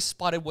they actually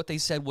spotted what they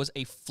said was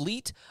a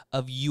fleet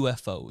of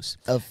UFOs.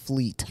 A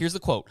fleet. Here's the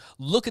quote.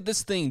 "Look at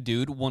this thing,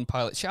 dude," one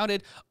pilot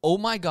shouted. "Oh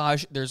my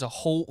gosh, there's a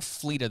whole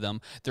fleet of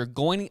them. They're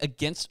going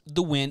against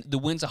the wind. The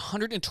wind's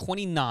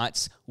 120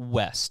 knots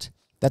west."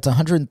 That's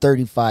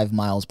 135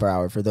 miles per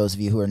hour for those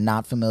of you who are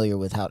not familiar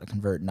with how to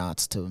convert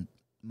knots to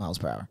miles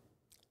per hour.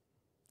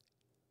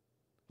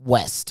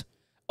 West.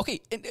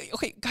 Okay,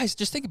 okay, guys,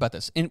 just think about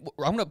this. And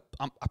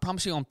I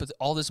promise you, I'm gonna put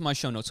all this in my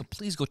show notes. So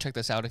please go check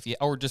this out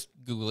or just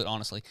Google it.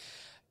 Honestly,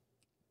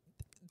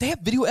 they have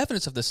video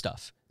evidence of this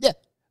stuff. Yeah.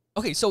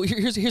 Okay, so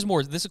here's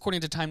more. This,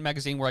 according to Time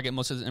Magazine, where I get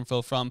most of the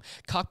info from.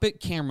 Cockpit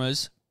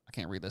cameras, I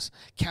can't read this,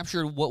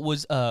 captured what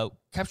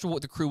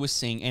the crew was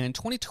seeing. And in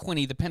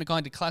 2020, the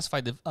Pentagon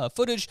declassified the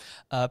footage.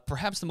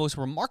 Perhaps the most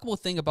remarkable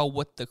thing about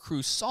what the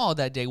crew saw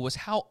that day was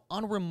how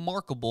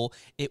unremarkable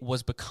it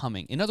was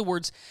becoming. In other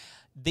words,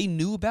 they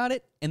knew about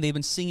it, and they've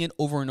been seeing it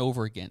over and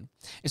over again.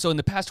 And so in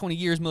the past 20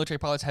 years, military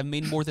pilots have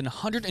made more than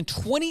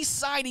 120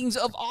 sightings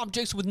of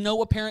objects with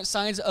no apparent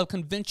signs of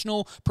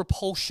conventional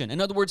propulsion.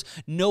 In other words,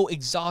 no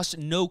exhaust,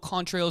 no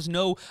contrails,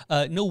 no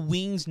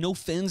wings, no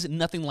fins,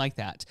 nothing like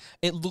that.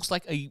 It looks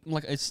like a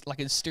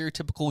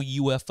stereotypical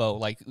UFO,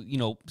 like, what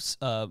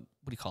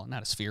do you call it?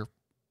 Not a sphere.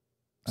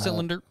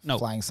 Cylinder? No.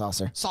 Flying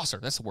saucer. Saucer,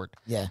 that's the word.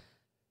 Yeah.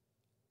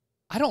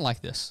 I don't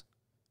like this.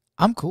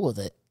 I'm cool with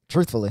it,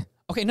 truthfully.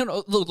 Okay,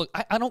 no, look,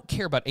 I don't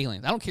care about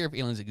aliens. I don't care if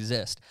aliens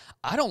exist.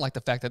 I don't like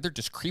the fact that they're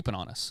just creeping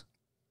on us.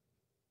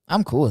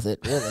 I'm cool with it,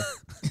 really.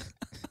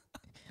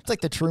 It's like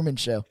the Truman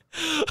Show.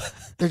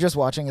 They're just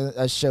watching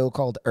a show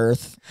called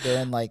Earth.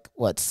 They're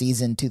in,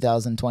 season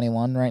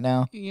 2021 right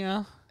now?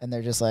 Yeah. And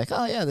they're just like,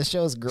 oh, yeah, this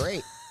show is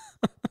great.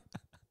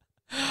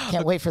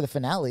 Can't wait for the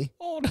finale.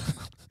 Oh, no.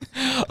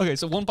 Okay,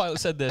 so one pilot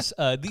said this.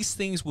 These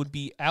things would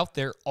be out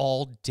there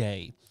all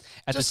day.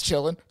 Just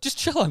chilling. Just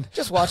chilling.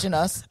 Just watching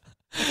us.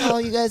 Oh,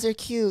 you guys are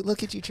cute.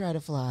 Look at you try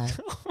to fly.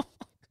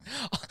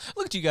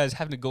 Look at you guys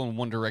having to go in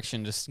one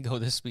direction, just go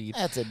this speed.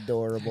 That's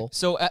adorable.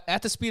 So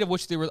at the speed of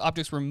which the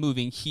objects were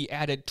moving, he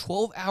added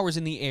 12 hours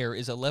in the air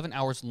is 11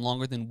 hours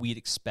longer than we'd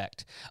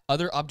expect.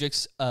 Other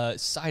objects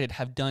sighted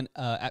have done,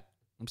 let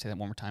me say that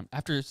one more time.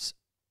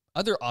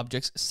 Other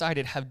objects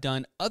sighted have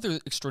done other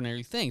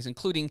extraordinary things,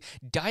 including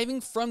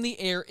diving from the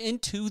air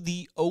into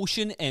the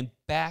ocean and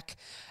back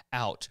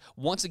out,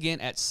 once again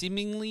at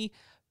seemingly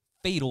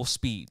fatal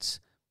speeds.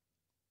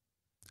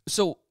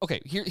 So,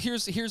 okay,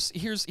 here's the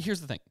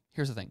thing.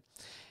 Here's the thing.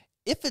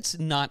 If it's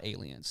not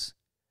aliens,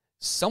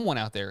 someone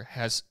out there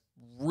has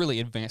really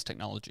advanced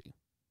technology.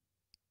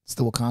 It's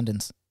the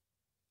Wakandans.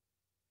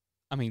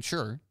 I mean,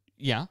 sure.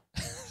 Yeah.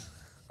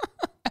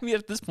 I mean,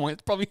 at this point,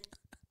 it's probably,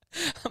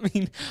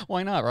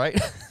 why not,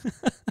 right?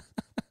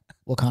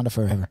 Wakanda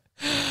forever.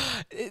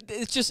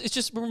 It's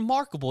just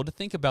remarkable to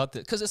think about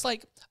this, because it's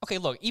like, okay,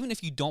 look, even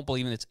if you don't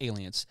believe in it's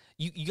aliens,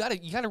 you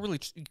gotta really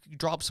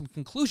drop some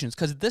conclusions,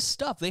 because this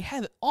stuff, they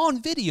have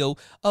on video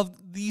of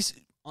these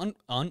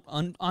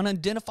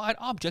unidentified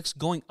objects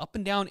going up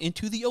and down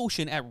into the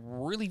ocean at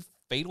really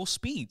fatal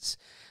speeds.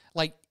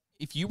 Like,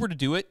 if you were to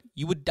do it,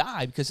 you would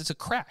die because it's a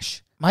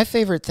crash. My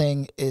favorite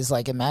thing is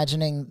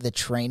imagining the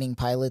training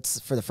pilots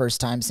for the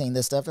first time seeing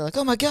this stuff. They're like,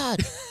 oh my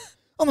God.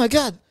 Oh my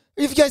God.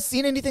 Have you guys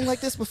seen anything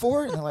like this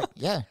before? And they're like,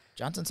 yeah,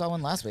 Johnson saw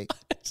one last week.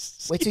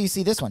 Wait till you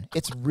see this one.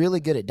 It's really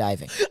good at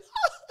diving.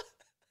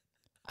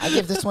 I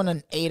give this one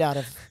an 8 out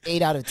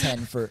of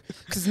 10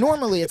 because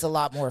normally it's a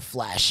lot more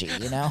flashy,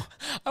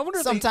 I wonder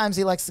if sometimes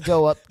he likes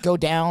to go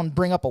down,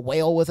 bring up a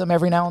whale with him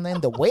every now and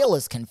then. The whale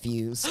is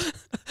confused.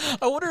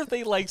 I wonder if they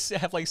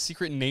have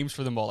secret names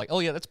for them all. Like, oh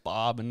yeah, that's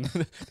Bob, and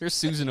there's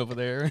Susan over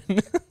there.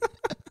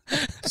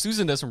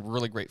 Susan does some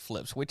really great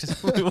flips. Wait to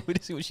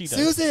see what she does.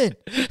 Susan,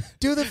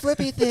 do the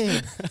flippy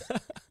thing.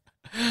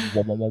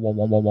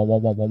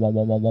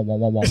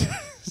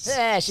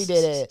 Yeah, she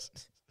did it.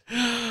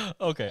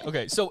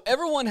 Okay. So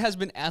everyone has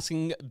been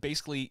asking,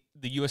 basically,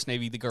 the U.S.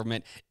 Navy, the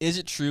government, is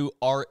it true?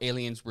 Are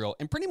aliens real?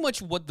 And pretty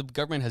much what the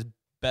government has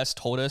best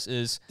told us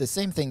is the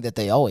same thing that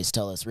they always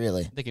tell us,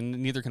 really. They can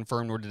neither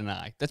confirm nor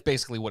deny. That's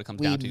basically what it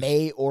comes down to. We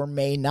may or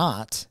may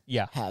not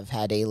have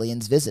had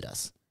aliens visit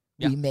us.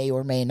 Yeah. We may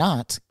or may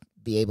not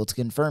be able to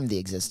confirm the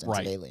existence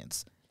Right. of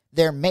aliens.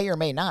 There may or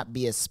may not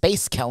be a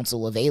space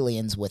council of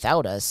aliens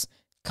without us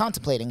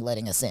contemplating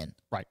letting us in.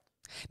 Right.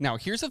 Now,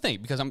 here's the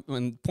thing, because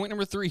point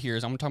number 3 here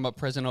is I'm talking about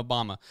President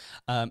Obama,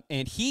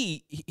 and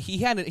he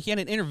had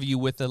an interview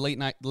with the late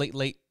night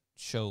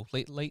show.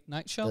 The late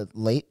night show? The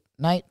late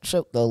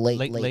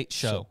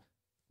show.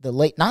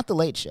 Not the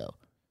late show.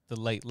 The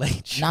late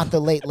show. Not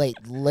the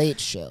late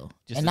show.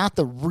 And not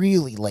the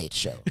really late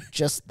show.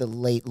 Just the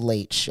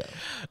late show.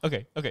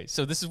 Okay.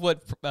 So this is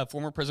what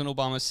former President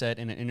Obama said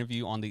in an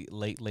interview on the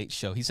Late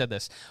Show. He said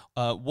this: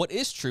 "What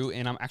is true,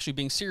 and I'm actually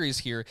being serious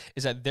here,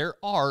 is that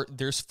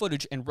there's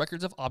footage and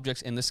records of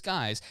objects in the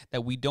skies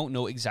that we don't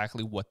know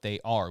exactly what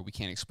they are. We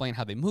can't explain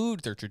how they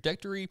moved, their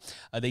trajectory.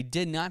 They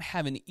did not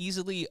have an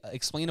easily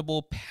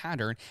explainable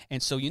pattern,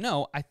 and so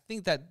I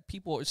think that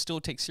people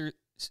still take serious."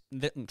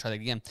 Let me try that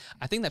again.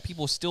 I think that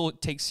people still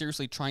take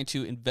seriously trying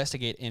to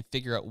investigate and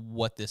figure out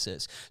what this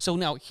is. So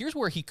now here's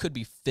where he could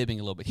be fibbing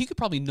a little bit. He could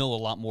probably know a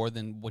lot more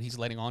than what he's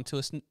letting on to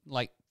us,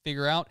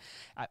 figure out.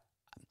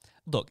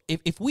 Look,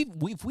 if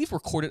we've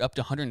recorded up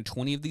to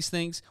 120 of these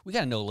things, we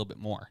got to know a little bit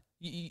more.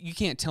 You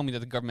can't tell me that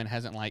the government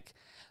hasn't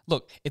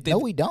look. No,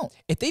 we don't.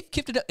 If they've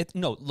kept it up,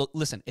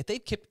 listen. If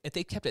they've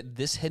kept it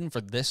this hidden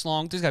for this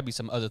long, there's got to be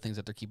some other things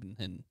that they're keeping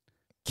hidden.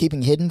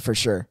 Keeping hidden for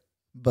sure.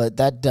 But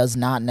that does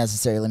not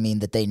necessarily mean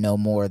that they know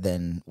more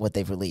than what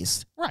they've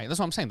released. Right, that's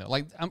what I'm saying,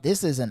 though.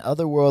 This is an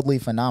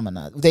otherworldly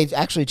phenomenon. They've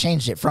actually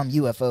changed it from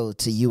UFO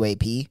to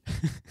UAP.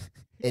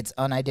 It's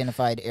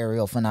unidentified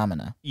aerial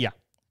phenomena. Yeah.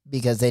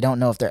 Because they don't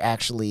know if they're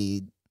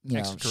actually,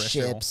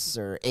 Extraterrestrial. ships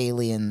or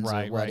aliens or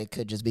what. Right. It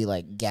could just be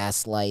like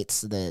gas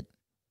lights that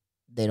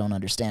they don't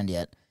understand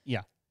yet.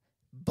 Yeah.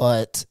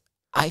 But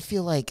I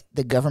feel like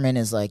the government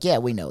is like, yeah,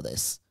 we know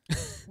this.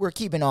 We're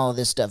keeping all of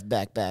this stuff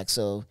back,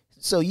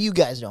 so you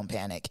guys don't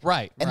panic.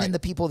 Right. And then the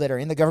people that are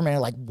in the government are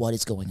like, what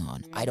is going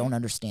on? I don't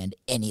understand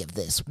any of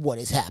this. What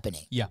is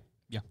happening? Yeah.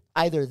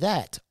 Either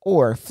that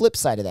or flip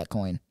side of that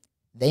coin,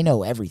 they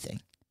know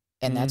everything.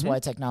 And that's why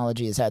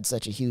technology has had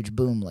such a huge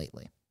boom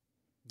lately.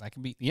 That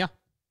can be, yeah.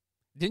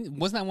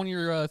 Wasn't that one of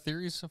your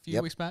theories a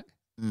few weeks back?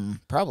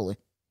 Probably.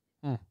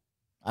 I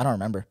don't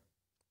remember.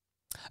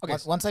 Okay.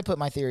 Once I put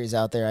my theories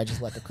out there, I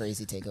just let the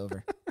crazy take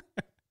over.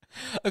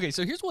 Okay,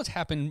 so here's what's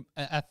happened,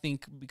 I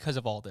think, because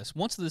of all this.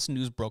 Once this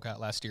news broke out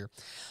last year,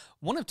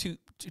 one of two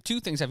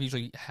things have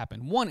usually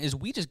happened. One is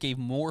we just gave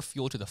more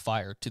fuel to the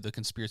fire to the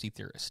conspiracy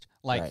theorist,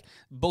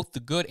 both the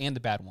good and the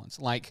bad ones.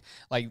 Like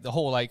the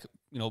whole,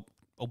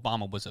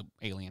 Obama was an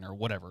alien or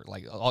whatever,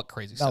 all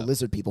crazy stuff. No,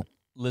 lizard people.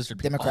 Lizard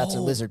people. Democrats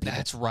are lizard people.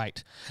 That's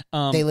right.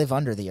 They live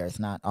under the earth,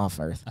 not off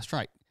earth. That's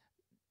right.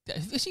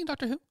 Have you seen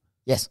Doctor Who?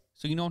 Yes.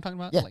 So you know what I'm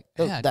talking about?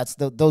 Yeah.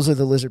 Those are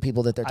the lizard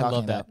people that they're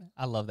talking about.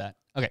 I love that.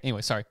 Okay,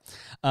 anyway, sorry.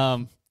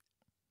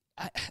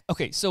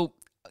 Okay, so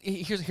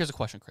here's a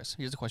question, Chris.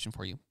 Here's a question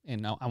for you,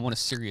 and I want a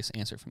serious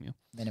answer from you.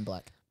 Men in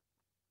Black.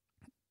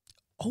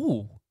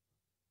 Oh.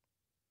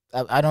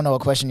 I don't know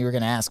what question you were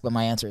going to ask, but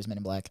my answer is Men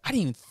in Black. I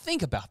didn't even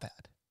think about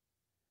that.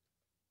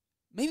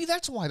 Maybe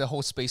that's why the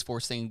whole Space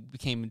Force thing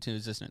became into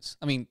existence.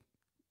 I mean,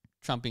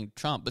 Trump being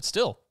Trump, but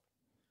still,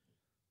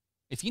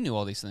 if you knew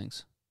all these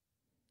things,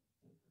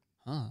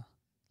 huh?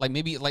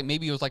 Maybe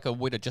it was like a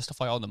way to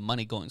justify all the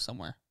money going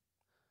somewhere.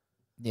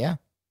 Yeah.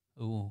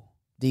 Ooh.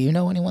 Do you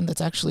know anyone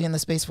that's actually in the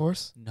Space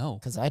Force? No.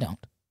 Because I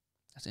don't.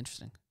 That's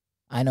interesting.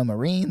 I know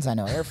Marines, I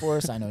know Air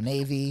Force, I know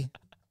Navy.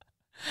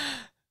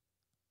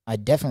 I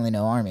definitely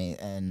know Army,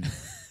 and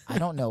I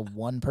don't know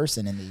one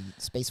person in the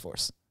Space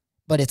Force.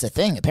 But it's a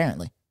thing,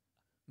 apparently.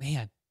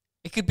 Man,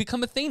 it could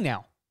become a thing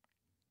now.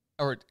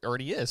 Or it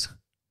already is.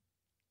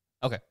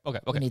 Okay.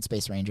 We need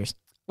Space Rangers.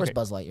 Where's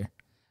Buzz Lightyear?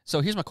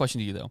 So here's my question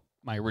to you, though.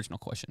 My original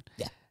question.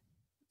 Yeah.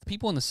 The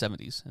people in the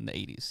 70s and the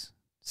 80s,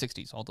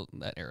 60s, all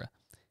that era,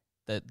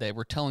 that they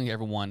were telling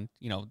everyone,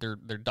 their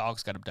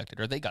dogs got abducted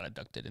or they got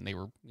abducted and they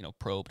were,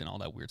 probed and all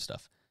that weird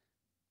stuff.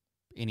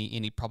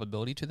 Any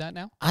probability to that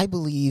now? I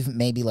believe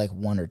maybe like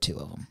one or two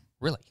of them.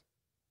 Really?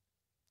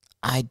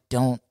 I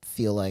don't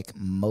feel like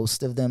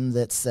most of them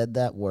that said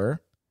that were.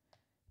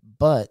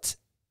 But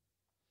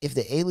if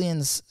the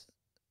aliens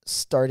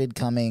started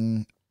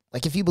coming,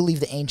 like if you believe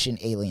the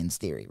ancient aliens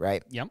theory,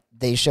 right? Yep.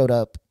 They showed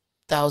up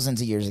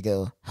thousands of years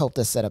ago, helped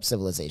us set up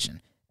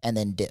civilization, and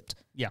then dipped.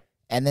 Yeah.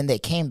 And then they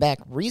came back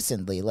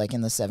recently, like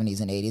in the 70s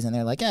and 80s, and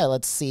they're like, yeah,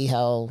 let's see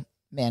how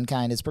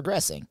mankind is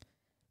progressing.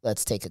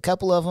 Let's take a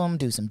couple of them,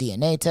 do some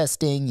DNA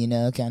testing,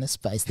 kind of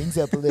spice things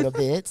up a little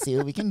bit, see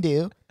what we can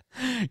do.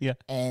 Yeah.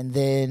 And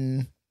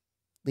then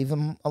leave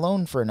them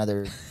alone for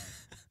another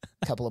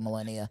couple of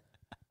millennia.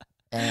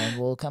 And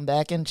we'll come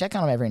back and check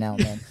on them every now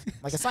and then,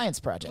 like a science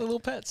project. Little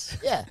pets.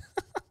 Yeah.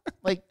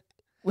 Like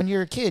when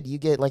you're a kid, you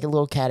get like a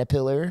little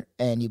caterpillar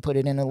and you put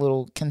it in a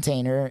little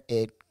container.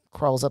 It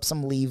crawls up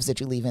some leaves that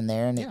you leave in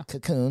there and it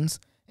cocoons,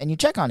 and you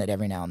check on it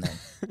every now and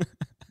then.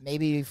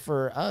 Maybe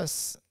for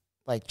us,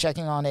 like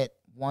checking on it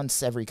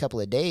once every couple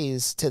of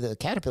days to the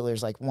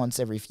caterpillars, like once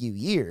every few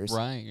years.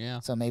 Right, yeah.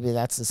 So maybe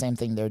that's the same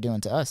thing they're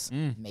doing to us.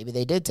 Maybe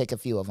they did take a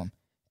few of them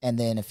And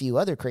then a few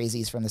other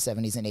crazies from the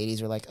 70s and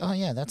 80s were like, oh,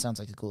 yeah, that sounds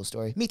like a cool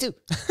story. Me too.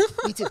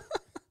 Me too.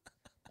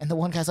 And the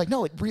one guy's like,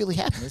 no, it really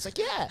happened. It's like,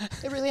 yeah,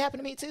 it really happened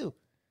to me too.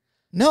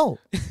 No,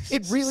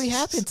 it really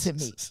happened to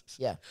me.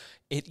 Yeah.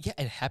 It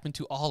happened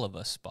to all of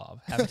us,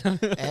 Bob.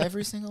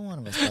 Every single one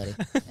of us, buddy.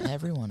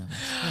 Every one of us.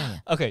 Yeah.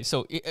 Okay,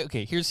 so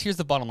here's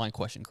the bottom line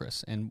question,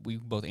 Chris, and we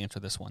both answer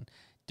this one.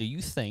 Do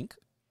you think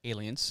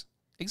aliens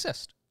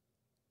exist?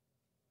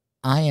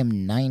 I am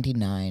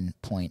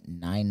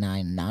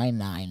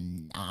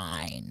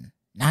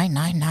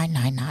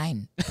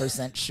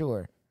 99.9999999%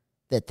 sure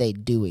that they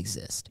do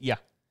exist. Yeah.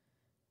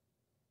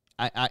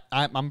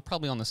 I'm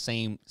probably on the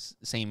same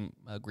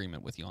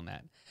agreement with you on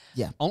that.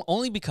 Yeah.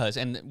 Only because,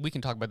 and we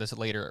can talk about this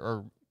later,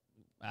 or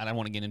I don't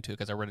want to get into it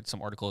because I read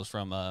some articles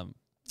from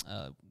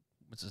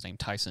what's his name,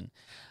 Tyson,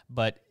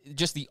 but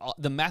just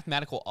the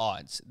mathematical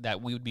odds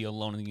that we would be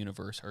alone in the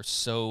universe are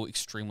so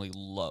extremely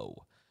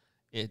low.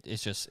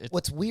 It's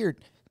what's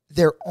weird,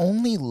 they're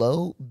only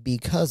low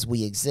because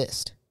we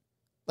exist.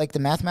 Like the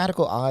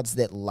mathematical odds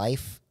that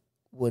life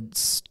would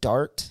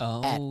start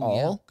at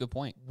all, good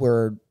point,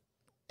 were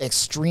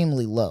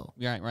extremely low.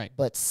 Right.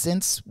 But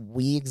since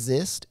we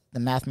exist, the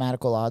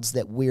mathematical odds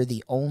that we're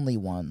the only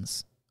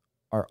ones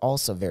are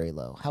also very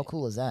low. How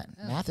cool is that?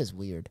 Yeah. Math is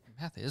weird.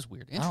 Math is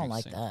weird. I don't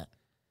like that.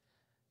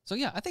 So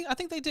yeah, I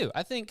think they do.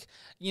 I think,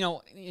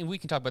 and we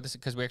can talk about this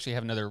because we actually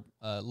have another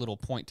little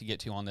point to get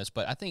to on this,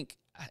 but I think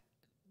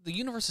the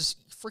universe is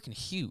freaking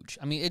huge.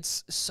 I mean,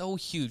 it's so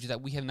huge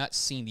that we have not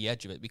seen the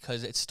edge of it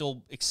because it's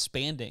still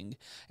expanding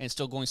and it's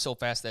still going so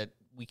fast that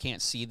we can't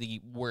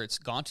see where it's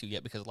gone to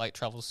yet because light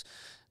travels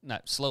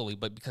not slowly,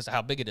 but because of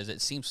how big it is,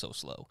 it seems so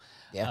slow.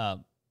 Yeah.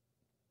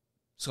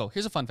 So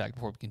here's a fun fact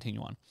before we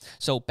continue on.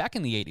 So back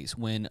in the 80s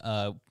when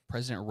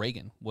President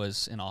Reagan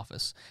was in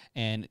office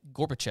and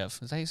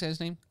Gorbachev, is that how you say his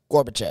name?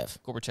 Gorbachev.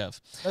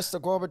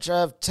 Mr.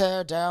 Gorbachev,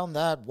 tear down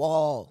that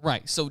wall.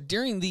 Right. So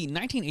during the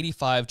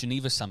 1985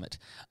 Geneva summit,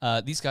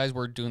 these guys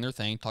were doing their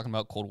thing, talking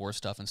about Cold War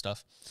stuff and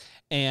stuff.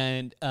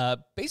 And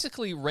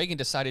basically Reagan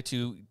decided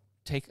to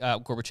take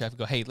out Gorbachev and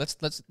go, hey,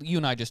 let's you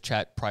and I just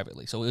chat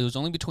privately. So it was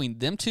only between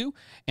them two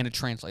and a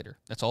translator.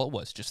 That's all it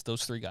was, just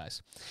those three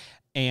guys.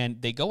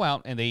 And they go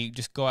out and they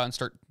just go out and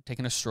start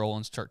taking a stroll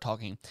and start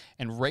talking.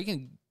 And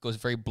Reagan goes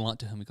very blunt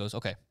to him. He goes,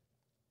 okay,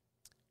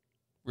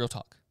 real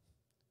talk.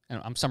 And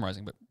I'm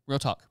summarizing, but real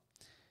talk.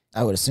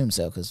 I would assume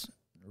so because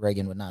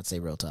Reagan would not say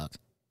real talk.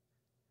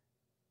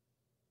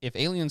 If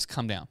aliens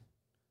come down,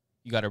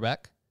 you got our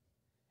back?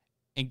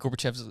 And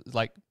Gorbachev's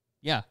like,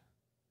 yeah.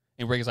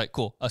 And Reagan's like,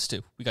 cool, us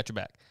too. We got your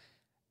back.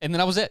 And then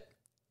that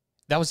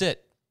was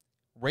it.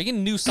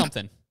 Reagan knew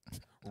something.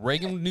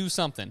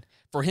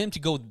 For him to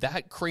go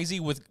that crazy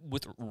with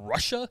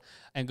Russia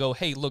and go,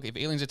 hey, look, if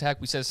aliens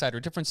attack, we set aside our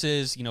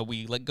differences.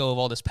 We let go of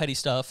all this petty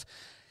stuff.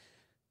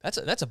 That's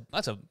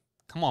a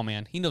come on,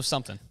 man. He knows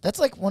something. That's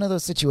like one of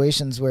those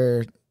situations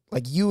where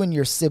like you and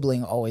your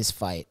sibling always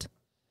fight.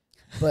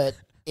 But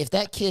if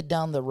that kid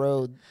down the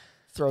road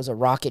throws a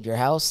rock at your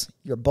house,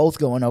 you're both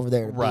going over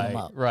there to beat him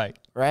up. Right.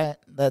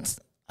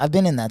 I've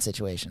been in that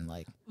situation.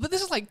 But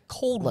this is like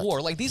Cold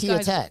War. Like these he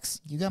guys attacks.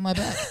 You got my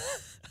back.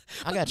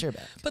 I got your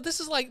back. But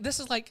this is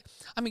like,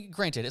 I mean,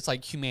 granted, it's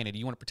like humanity.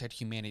 You want to protect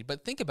humanity.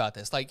 But think about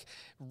this. Like,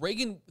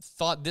 Reagan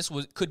thought this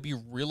could be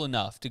real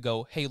enough to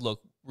go, hey,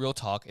 look, real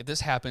talk. If this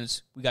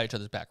happens, we got each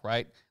other's back,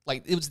 right?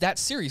 Like, it was that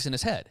serious in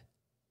his head.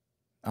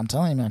 I'm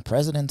telling you, man,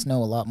 presidents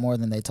know a lot more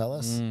than they tell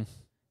us.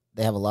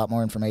 They have a lot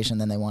more information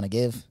than they want to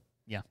give.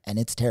 Yeah. And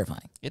it's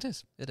terrifying. It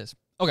is.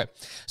 Okay,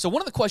 so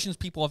one of the questions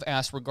people have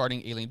asked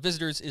regarding alien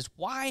visitors is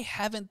why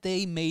haven't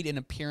they made an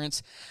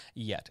appearance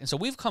yet? And so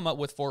we've come up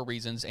with 4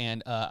 reasons,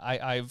 and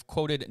I've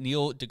quoted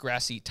Neil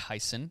deGrasse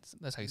Tyson.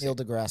 That's how you say Neil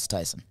deGrasse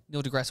Tyson.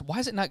 Neil deGrasse. Why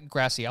is it not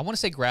Grassy? I want to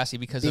say Grassy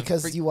because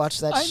you watched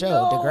that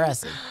show,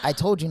 Degrassi. I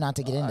told you not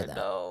to get into that.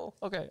 No.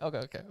 Okay.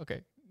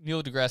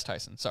 Neil deGrasse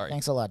Tyson. Sorry.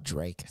 Thanks a lot,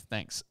 Drake.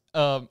 Thanks.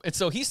 And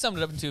so he summed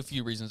it up into a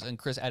few reasons, and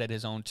Chris added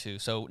his own too.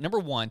 So number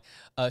 1,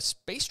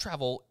 space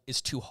travel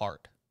is too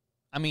hard.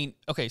 I mean,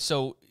 okay,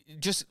 so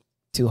just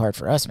too hard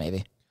for us,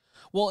 maybe.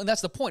 Well, and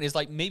that's the point, is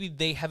like maybe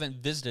they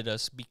haven't visited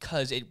us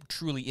because it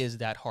truly is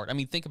that hard. I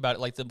mean, think about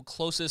it. Like the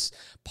closest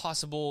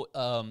possible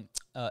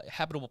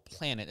habitable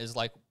planet is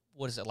like,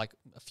 what is it, like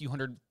a few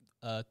hundred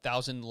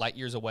thousand light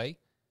years away?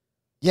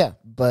 Yeah,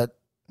 but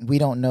we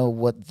don't know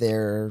what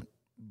their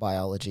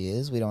biology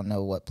is. We don't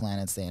know what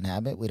planets they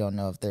inhabit. We don't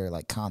know if they're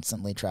like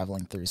constantly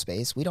traveling through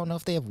space. We don't know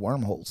if they have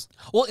wormholes.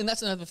 Well, and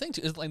that's another thing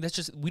too. Is like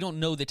we don't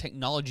know the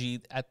technology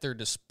at their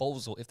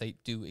disposal if they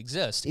do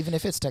exist. Even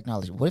if it's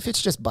technology, what if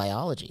it's just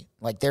biology?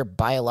 Like they're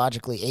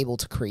biologically able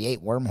to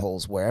create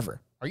wormholes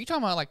wherever. Are you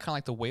talking about like kind of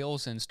like the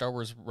whales in Star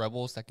Wars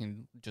Rebels that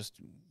can just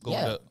go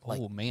to?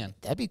 Oh man,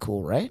 that'd be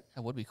cool, right?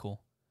 That would be cool.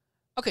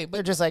 Okay, but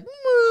they're just like.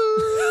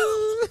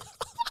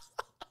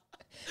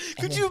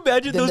 Could you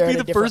imagine those be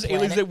the first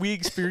aliens that we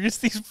experience?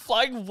 These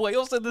flying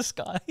whales in the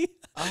sky.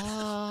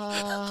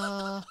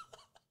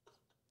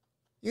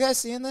 You guys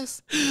seeing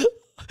this?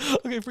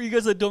 Okay, for you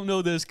guys that don't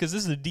know this, because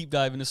this is a deep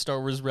dive into Star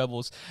Wars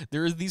Rebels,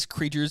 there are these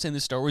creatures in the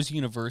Star Wars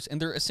universe,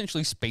 and they're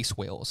essentially space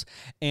whales.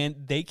 And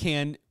they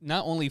can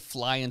not only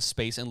fly in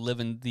space and live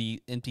in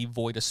the empty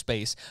void of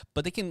space,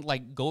 but they can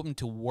like go up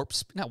into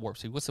not warp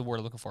speed. What's the word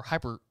I'm looking for?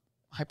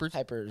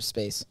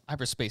 Hyperspace.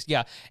 Hyperspace,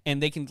 yeah.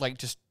 And they can like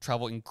just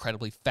travel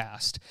incredibly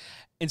fast.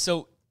 And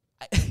so,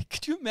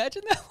 could you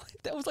imagine that?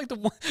 That was like the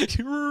one.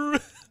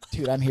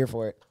 Dude, I'm here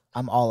for it.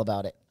 I'm all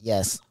about it.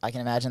 Yes, I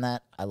can imagine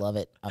that. I love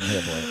it. I'm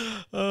here for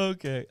it.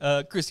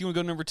 Okay. Chris, you want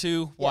to go number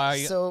 2? Why?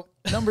 Yeah, so,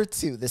 number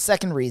 2, the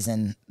second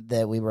reason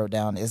that we wrote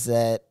down is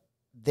that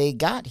they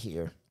got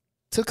here,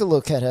 took a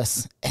look at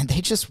us, and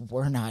they just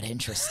were not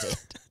interested.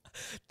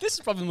 This is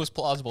probably the most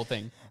plausible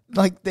thing.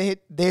 Like, they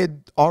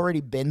had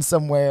already been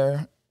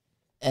somewhere,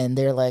 and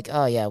they're like,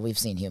 oh, yeah, we've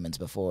seen humans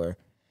before.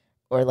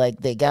 Or,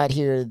 like, they got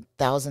here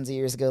thousands of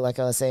years ago, like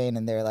I was saying,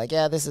 and they're like,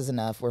 yeah, this is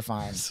enough. We're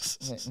fine.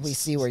 We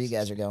see where you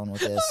guys are going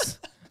with this.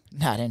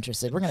 Not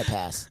interested. We're going to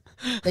pass.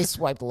 They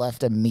swiped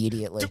left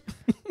immediately.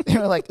 They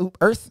were like, oop,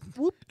 Earth.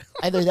 Whoop.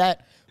 Either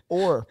that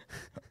or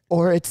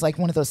it's like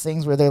one of those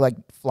things where they're, like,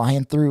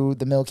 flying through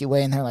the Milky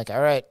Way, and they're like,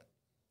 all right,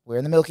 we're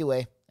in the Milky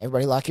Way.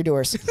 Everybody lock your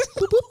doors.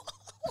 Boop, boop.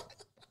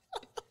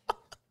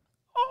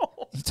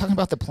 You talking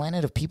about the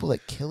planet of people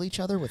that kill each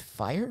other with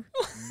fire?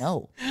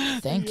 No.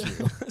 Thank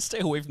you. Stay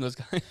away from those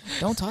guys.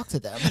 Don't talk to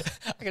them.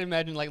 I can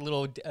imagine like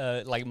little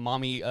like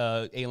mommy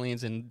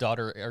aliens and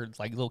daughter or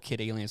like little kid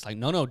aliens like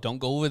no, don't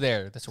go over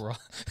there. That's where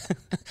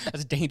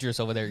that's dangerous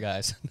over there,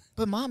 guys.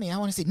 But mommy, I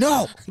want to see.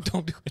 No.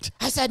 Don't do it.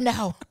 I said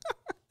no.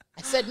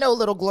 I said no,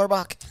 little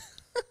Glorbach.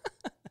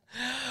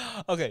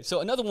 Okay, so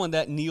another one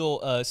that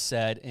Neil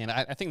said, and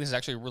I think this is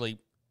actually really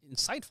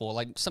insightful,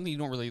 like something you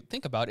don't really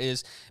think about,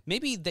 is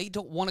maybe they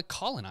don't want to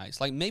colonize.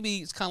 Like maybe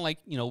it's kind of like,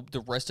 you know, the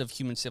rest of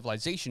human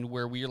civilization,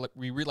 where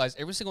we realize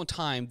every single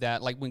time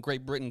that like when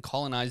Great Britain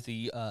colonized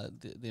the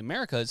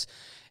Americas,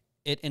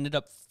 it ended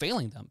up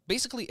failing them.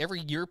 Basically,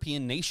 every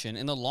European nation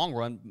in the long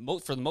run,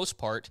 for the most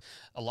part,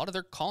 a lot of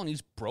their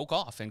colonies broke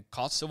off and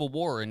caused civil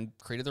war and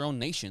created their own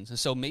nations. And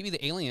so maybe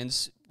the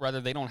aliens,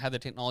 rather, they don't have the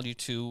technology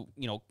to,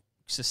 you know,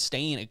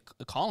 sustain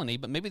a colony,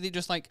 but maybe they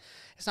just like,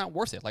 it's not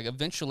worth it. Like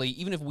eventually,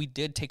 even if we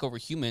did take over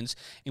humans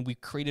and we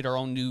created our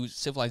own new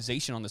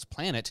civilization on this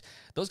planet,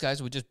 those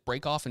guys would just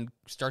break off and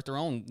start their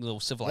own little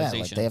civilization.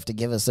 Yeah, like they have to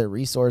give us their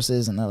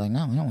resources, and they're like,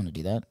 no, we don't want to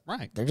do that.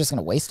 Right. They're just going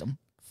to waste them,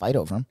 fight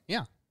over them.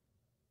 Yeah.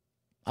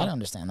 I don't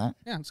understand that.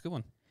 Yeah, it's a good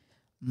one.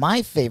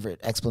 My favorite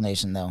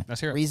explanation, though,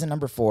 Let's hear it. reason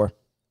number 4,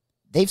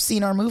 they've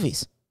seen our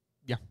movies.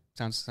 Yeah,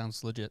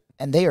 sounds legit.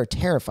 And they are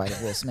terrified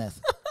of Will Smith.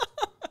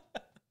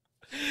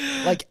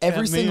 Like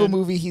every single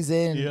movie he's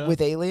in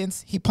with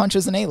aliens, he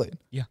punches an alien.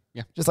 Yeah.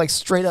 Just like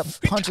straight up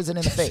punches it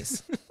in the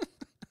face.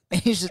 And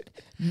he's just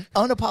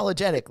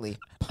unapologetically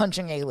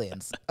punching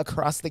aliens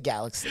across the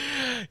galaxy.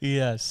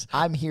 Yes.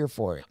 I'm here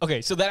for it.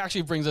 Okay, so that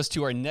actually brings us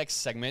to our next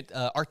segment,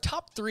 our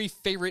top 3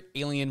 favorite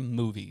alien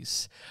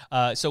movies.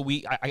 So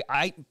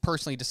I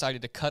personally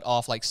decided to cut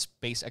off like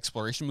space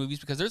exploration movies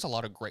because there's a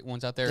lot of great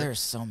ones out there. There's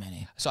so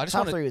many. So I just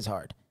top 3 is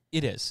hard.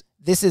 It is.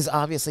 This is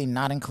obviously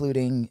not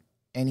including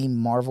any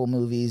Marvel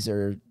movies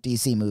or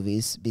DC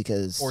movies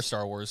because or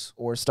Star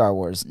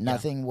Wars.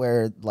 Nothing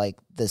where like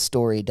the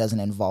story doesn't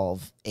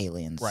involve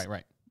aliens.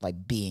 Right.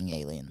 Like being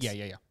aliens.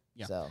 Yeah.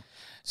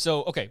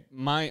 So okay,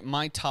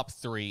 my top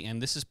 3, and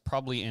this is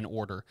probably in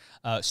order.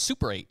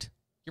 Super 8.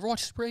 You ever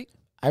watch Super 8?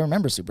 I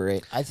remember Super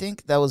 8. I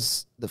think that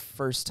was the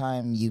first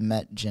time you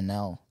met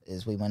Janelle,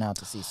 is we went out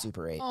to see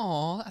Super 8.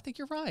 Oh, I think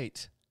you're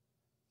right.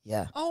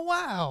 Yeah. Oh,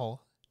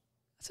 wow.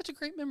 That's such a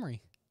great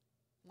memory.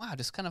 Wow,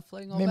 just kind of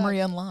flooding all Memory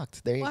back.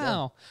 unlocked. There you go.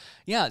 Wow.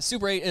 Yeah,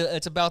 Super 8,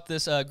 it's about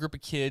this group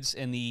of kids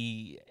in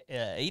the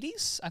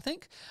 80s, I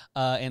think,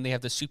 and they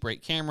have this Super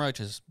 8 camera, which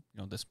is, you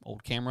know, this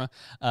old camera,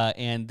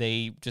 and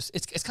they just,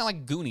 it's kind of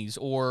like Goonies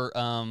or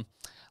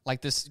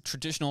like this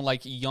traditional,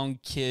 like, young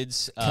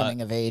kids.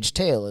 Coming of age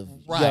tale of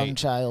young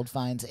child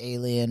finds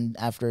alien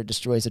after it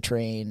destroys a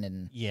train.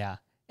 And yeah.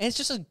 And it's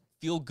just a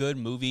feel-good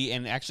movie,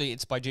 and actually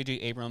it's by J.J.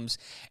 Abrams,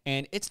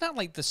 and it's not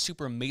like the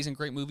super amazing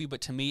great movie, but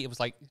to me it was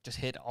like just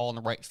hit all in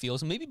the right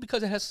feels, and maybe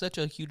because it has such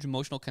a huge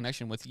emotional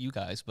connection with you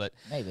guys, but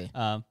maybe.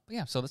 But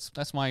yeah, so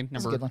that's my number.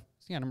 That's a good one.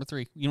 Yeah, number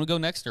 3. You want to go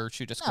next, or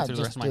should just go through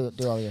the rest of mine?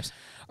 Do all yours.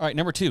 All right,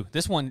 number 2.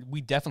 This one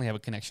we definitely have a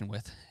connection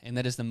with, and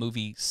that is the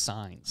movie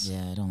Signs.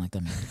 Yeah, I don't like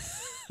that movie.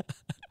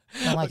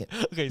 I don't like it.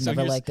 Okay, so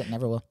never liked it,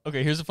 never will.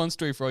 Okay, here's a fun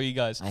story for all you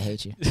guys. I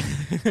hate you.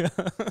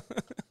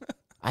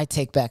 I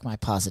take back my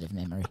positive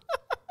memory.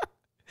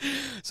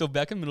 So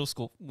back in middle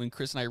school, when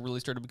Chris and I really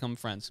started becoming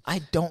friends,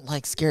 I don't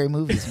like scary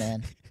movies,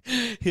 man.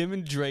 him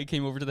and Dre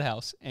came over to the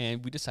house,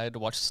 and we decided to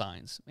watch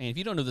Signs. And if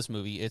you don't know this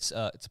movie, it's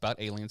about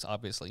aliens,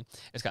 obviously.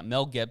 It's got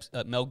Mel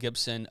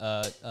Gibson,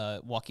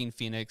 Joaquin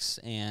Phoenix,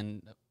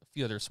 and a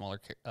few other smaller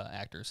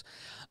actors.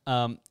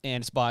 And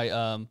it's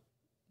by,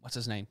 what's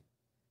his name?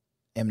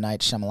 M. Night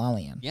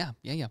Shyamalan. Yeah,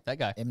 that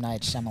guy. M.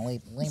 Night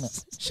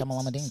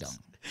Shyamalan Ding Dong.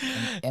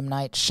 M.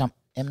 Night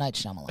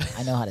Shyamalan.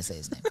 I know how to say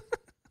his name.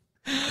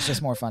 It's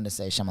just more fun to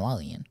say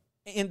Shyamalan.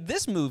 In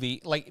this movie,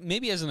 like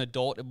maybe as an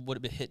adult it would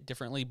have been hit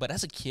differently, but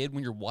as a kid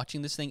when you're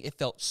watching this thing, it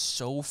felt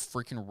so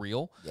freaking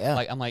real. Yeah.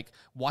 Like I'm like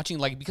watching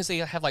like because they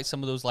have like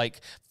some of those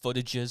like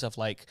footages of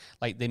like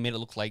they made it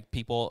look like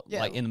people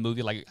like in the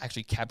movie like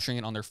actually capturing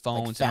it on their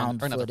phones Like and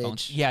found or not their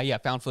footage. phones. Yeah,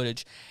 found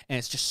footage, and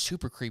it's just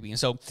super creepy. And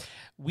so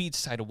we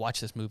decided to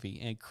watch this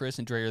movie, and Chris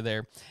and Dre are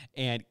there,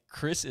 and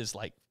Chris is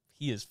like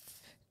he is.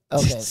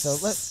 Okay, so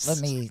let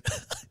me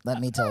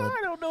tell it.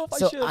 I don't know if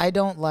So I should.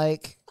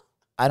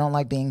 I don't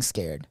like being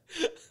scared,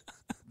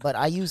 but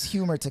I use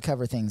humor to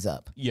cover things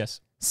up.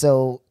 Yes.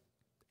 So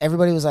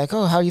everybody was like,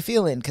 "Oh, how you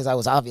feeling?" Because I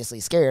was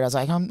obviously scared. I was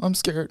like, "I'm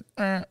scared.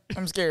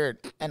 I'm scared,"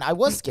 and I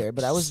was scared,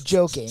 but I was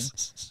joking.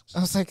 I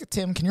was like,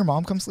 "Tim, can your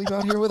mom come sleep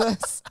out here with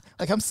us?"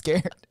 Like I'm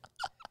scared,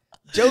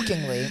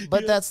 jokingly.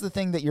 But that's the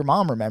thing that your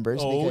mom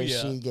remembers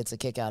because she gets a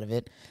kick out of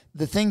it.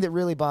 The thing that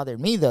really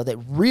bothered me, though, that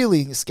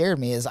really scared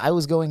me, is I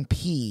was going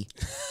pee,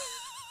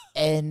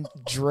 and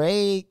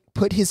Dre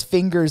put his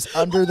fingers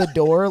under the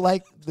door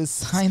like the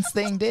science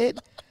thing did.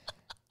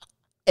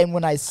 And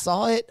when I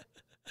saw it,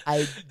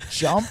 I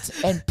jumped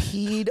and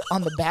peed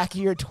on the back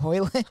of your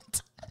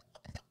toilet.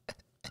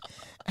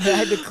 And I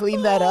had to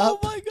clean that up.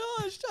 Oh my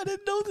gosh, I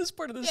didn't know this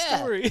part of the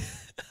story.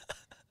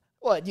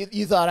 What,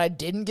 you thought I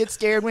didn't get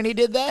scared when he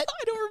did that?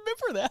 I don't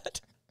remember that.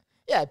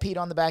 Yeah, I peed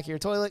on the back of your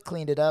toilet,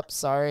 cleaned it up.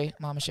 Sorry,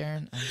 Mama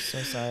Sharon. I'm so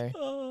sorry.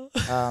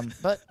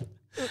 But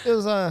it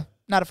was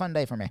not a fun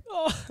day for me.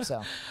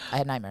 So I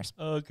had nightmares.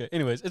 Okay.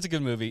 Anyways, it's a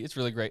good movie. It's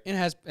really great. And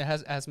it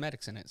has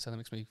asthmatics in it, so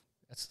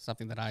that's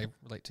something that I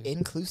relate to.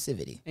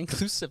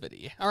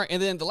 Inclusivity. All right,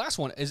 and then the last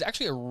one is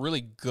actually a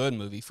really good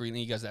movie for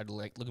you guys that are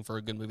like looking for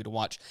a good movie to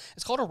watch.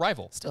 It's called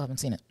Arrival. Still haven't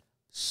seen it.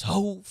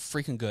 So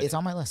freaking good. It's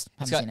on my list.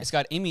 It's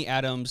got Amy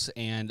Adams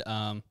and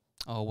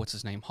what's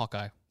his name?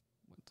 Hawkeye.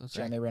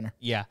 Jeremy Renner.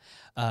 Yeah.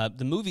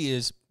 The movie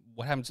is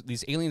what happens.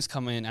 These aliens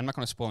come in. I'm not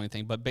going to spoil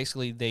anything, but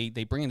basically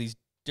they bring in these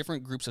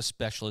different groups of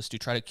specialists to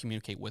try to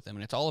communicate with them,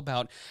 and it's all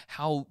about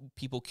how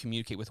people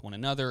communicate with one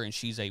another. And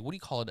she's a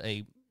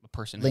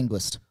person?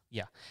 Linguist.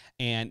 Yeah,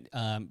 and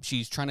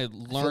she's trying to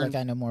learn. I feel like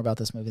I know more about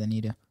this movie than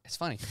you do. It's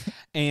funny,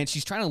 and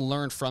she's trying to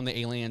learn from the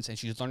aliens, and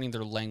she's learning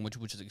their language,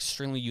 which is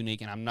extremely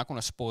unique. And I'm not going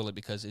to spoil it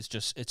because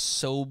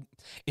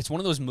it's one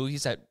of those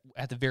movies that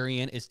at the very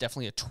end it's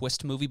definitely a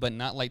twist movie, but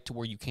not like to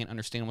where you can't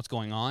understand what's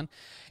going on.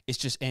 It's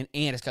just and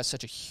it's got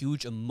such a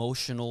huge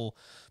emotional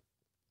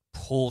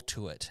pull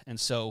to it, and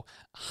so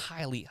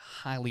highly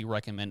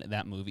recommend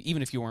that movie,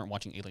 even if you weren't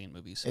watching alien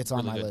movies. It's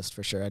on my list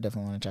for sure. I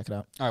definitely want to check it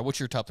out. All right, what's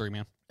your top 3,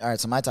 man? All right,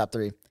 so my top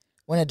 3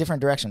 went a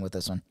different direction with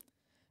this one.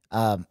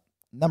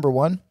 Number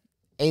 1,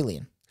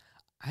 Alien.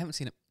 I haven't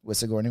seen it. With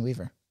Sigourney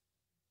Weaver.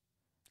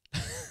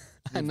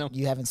 I know.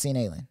 You haven't seen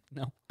Alien?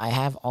 No. I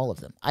have all of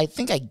them. I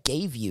think I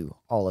gave you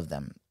all of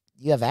them.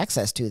 You have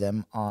access to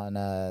them on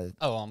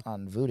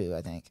on Vudu,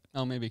 I think.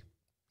 Oh, maybe.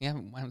 Yeah,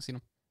 I haven't seen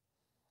them.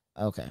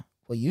 Okay.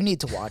 Well, you need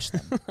to watch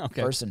them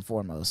Okay. first and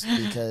foremost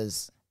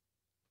because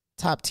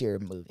top tier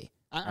movie.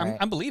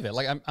 I believe it.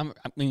 Like I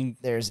mean,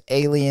 there's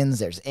aliens,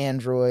 there's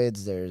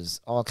androids,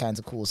 there's all kinds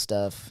of cool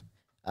stuff.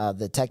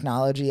 The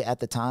technology at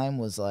the time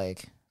was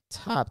like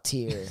top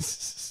tier.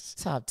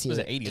 Top tier. Was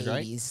it 80s,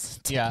 right?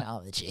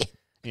 Technology.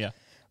 Yeah.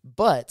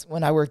 But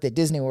when I worked at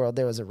Disney World,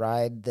 there was a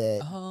ride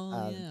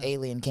that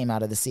alien came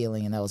out of the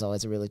ceiling, and that was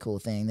always a really cool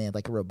thing. They had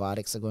like a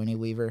robotic Sigourney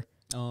Weaver.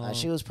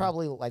 She was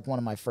probably like one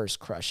of my first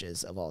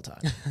crushes of all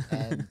time,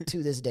 and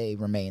to this day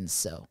remains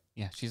so.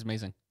 Yeah, she's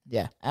amazing.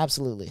 Yeah,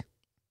 absolutely.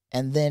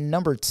 And then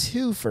number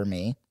 2 for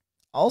me,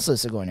 also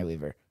Sigourney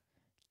Weaver,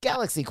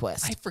 Galaxy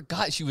Quest. I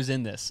forgot she was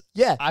in this.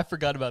 Yeah. I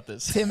forgot about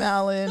this. Tim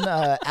Allen,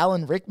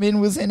 Alan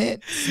Rickman was in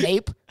it.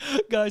 Snape.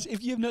 Guys,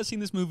 if you have not seen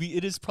this movie,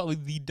 it is probably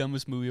the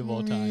dumbest movie of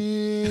all time.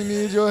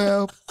 Need your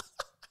help.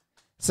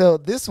 So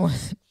this one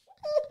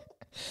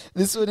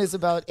is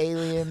about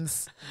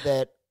aliens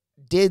that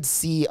did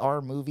see our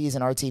movies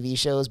and our TV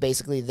shows,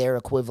 basically their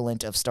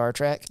equivalent of Star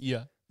Trek.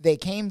 Yeah. They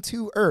came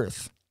to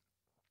Earth,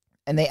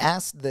 and they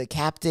asked the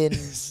captain,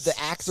 the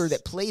actor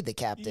that played the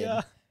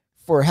captain,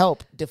 for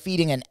help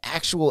defeating an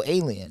actual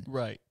alien.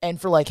 Right.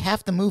 And for like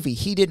half the movie,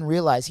 he didn't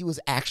realize he was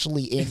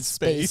actually in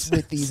space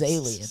with these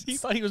aliens. He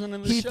thought he was on a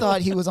new show. He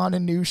thought he was on a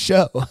new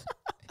show.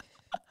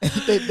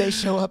 They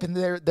show up, and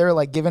they're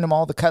like giving him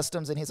all the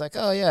customs, and he's like,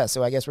 "Oh yeah,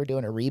 so I guess we're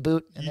doing a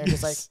reboot." And they're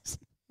just like,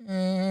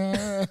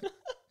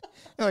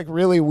 like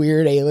really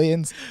weird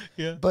aliens.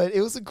 Yeah. But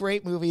it was a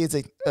great movie. It's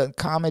a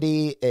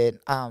comedy.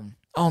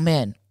 Oh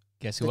man.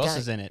 Guess who else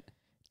is in it?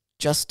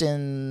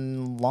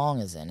 Justin Long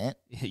is in it.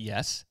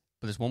 Yes.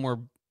 But there's one more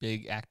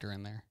big actor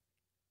in there.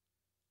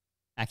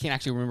 I can't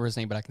actually remember his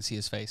name, but I can see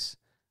his face.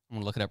 I'm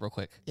going to look it up real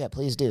quick. Yeah,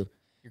 please do.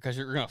 Because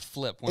you're going to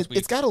flip.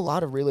 It's got a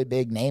lot of really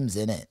big names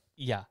in it.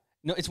 Yeah.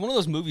 No, it's one of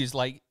those movies,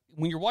 like,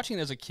 when you're watching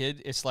it as a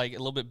kid, it's like a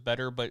little bit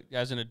better, but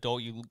as an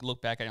adult, you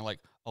look back and you're like,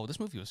 oh, this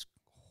movie was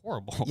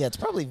horrible. Yeah, it's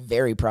probably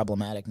very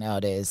problematic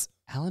nowadays.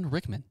 Alan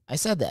Rickman. I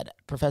said that.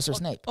 Professor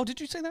Snape. Oh,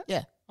 did you say that?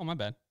 Yeah. Oh, my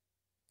bad.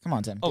 Come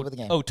on, Tim. Give it the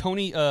game. Oh,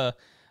 Tony,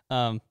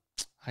 I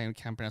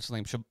can't pronounce his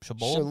name.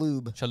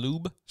 Shalhoub.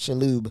 Shalhoub.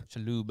 Shalhoub.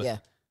 Shalhoub. Yeah.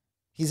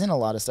 He's in a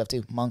lot of stuff,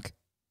 too. Monk.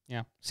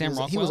 Yeah. Sam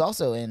Rockwell. He was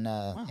also in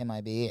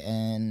MIB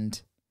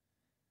and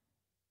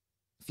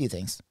a few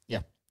things.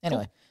 Yeah.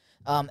 Anyway,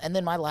 and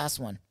then my last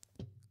one,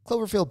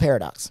 Cloverfield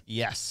Paradox.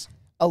 Yes.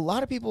 A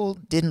lot of people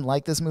didn't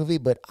like this movie,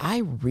 but I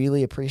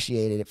really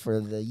appreciated it for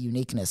the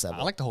uniqueness of it.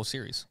 I like the whole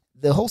series.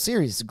 The whole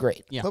series is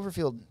great. Yeah.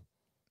 Cloverfield,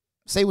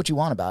 say what you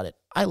want about it.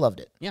 I loved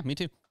it. Yeah, me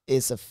too.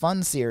 It's a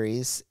fun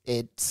series.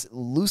 It's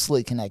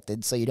loosely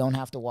connected, so you don't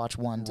have to watch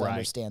one to Right.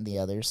 understand the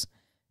others.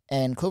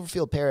 And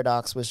Cloverfield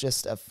Paradox was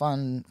just a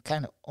fun,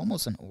 kind of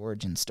almost an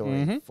origin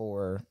story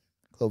for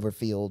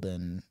Cloverfield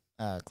and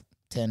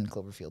 10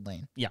 Cloverfield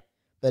Lane. Yeah.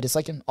 But it's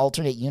like an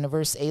alternate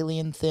universe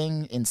alien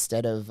thing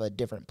instead of a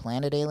different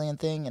planet alien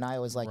thing, and I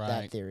always like that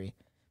Right. theory.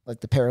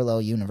 Like the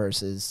parallel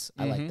universes,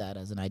 I like that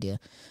as an idea.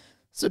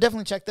 So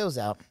definitely check those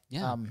out.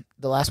 Yeah.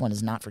 The last one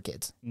is not for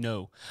kids.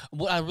 No.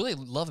 What I really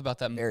love about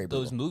that Very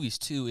those brutal. movies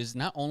too is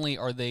not only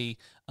are they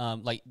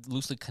like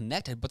loosely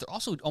connected, but they're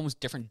also almost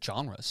different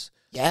genres.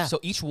 Yeah. So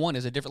each one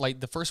is a different. Like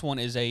the first one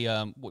is a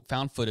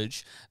found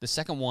footage. The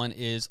second one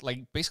is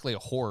like basically a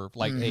horror,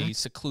 like a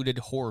secluded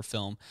horror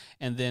film,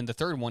 and then the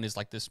third one is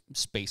like this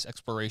space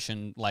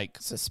exploration, like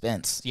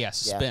Suspense.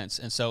 suspense.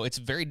 And so it's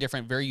very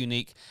different, very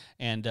unique,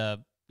 and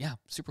yeah,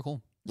 super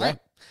cool. Yeah. Right.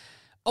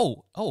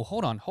 Oh,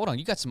 hold on.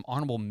 You got some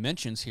honorable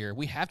mentions here.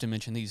 We have to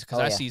mention these because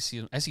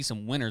I see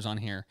some winners on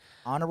here.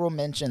 Honorable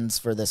mentions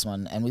for this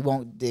one, and we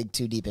won't dig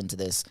too deep into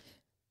this.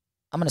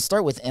 I'm going to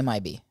start with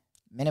MIB.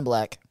 Men in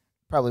Black,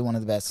 probably one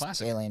of the best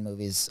Classic. alien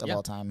movies of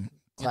all time.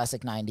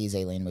 Classic 90s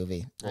alien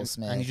movie. Will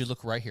Smith. I need you to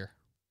look right here.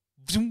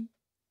 Zoom.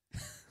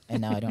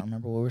 And now I don't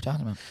remember what we were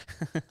talking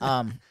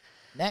about.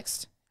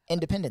 Next,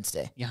 Independence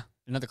Day. Yeah,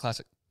 another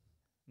classic.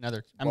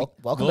 Another.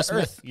 Welcome Will to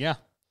Smith. Earth. Yeah.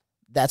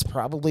 That's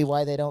probably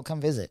why they don't come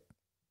visit.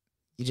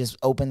 You just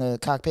open the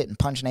cockpit and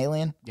punch an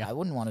alien? Yeah. I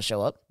wouldn't want to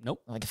show up.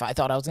 Nope. Like, if I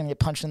thought I was going to get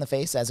punched in the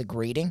face as a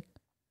greeting,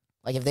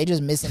 like, if they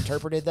just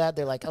misinterpreted that,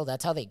 they're like, oh,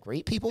 that's how they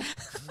greet people?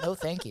 No,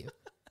 thank you.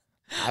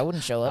 I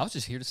wouldn't show I up. was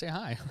just here to say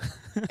hi.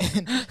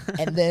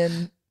 And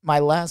then my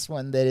last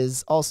one that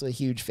is also a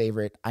huge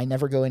favorite. I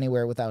never go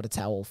anywhere without a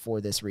towel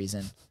for this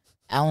reason.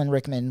 Alan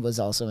Rickman was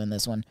also in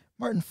this one.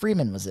 Martin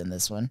Freeman was in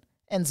this one.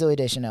 And Zooey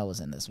Deschanel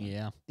was in this one.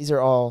 Yeah, These are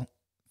all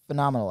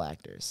phenomenal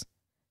actors.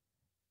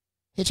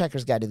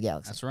 Hitchhiker's Guide to the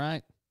Galaxy. that's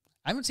right.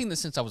 I haven't seen this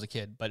since I was a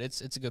kid, but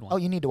it's a good one. Oh,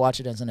 you need to watch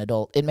it as an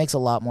adult. It makes a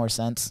lot more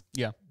sense.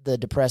 Yeah. The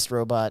depressed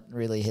robot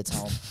really hits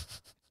home.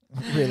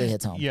 Really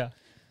hits home. Yeah.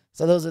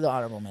 So those are the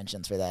honorable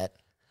mentions for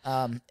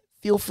that.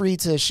 Feel free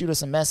to shoot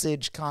us a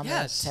message, comment,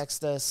 Yes.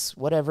 text us,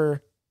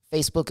 whatever.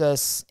 Facebook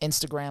us,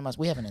 Instagram us.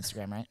 We have an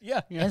Instagram, right?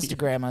 Yeah.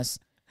 Instagram us.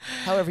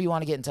 However you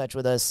want to get in touch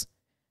with us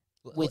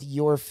with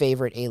your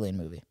favorite alien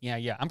movie.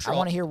 Yeah. I'm sure. I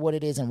want to hear what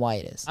it is and why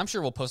it is. I'm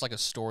sure we'll post like a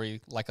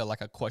story, like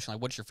a question,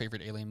 like what's your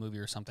favorite alien movie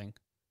or something.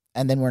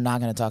 And then we're not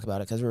going to talk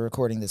about it because we're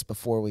recording this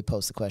before we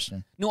post the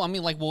question. No, I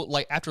mean like we'll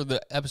like after the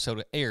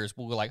episode airs,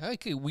 we'll go like,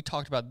 okay, we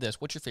talked about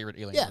this. What's your favorite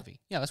alien movie?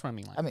 Yeah, that's what I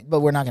mean. Like,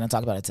 But we're not going to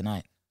talk about it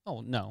tonight.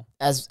 oh no.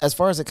 As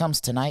far as it comes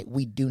tonight,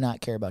 we do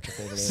not care about your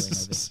favorite alien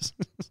movie.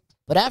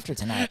 But after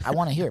tonight, I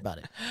want to hear about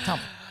it. Tell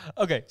me.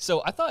 Okay,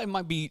 so I thought it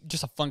might be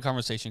just a fun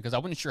conversation because I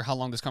wasn't sure how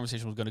long this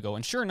conversation was going to go.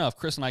 And sure enough,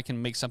 Chris and I can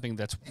make something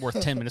that's worth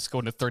 10 minutes go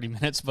into 30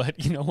 minutes, but,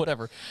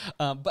 whatever.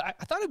 But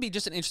I thought it'd be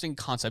just an interesting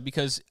concept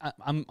because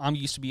I'm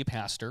used to be a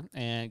pastor,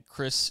 and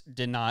Chris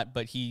did not,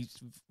 but he's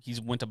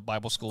went to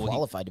Bible school.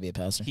 Qualified to be a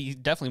pastor. He's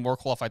definitely more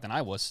qualified than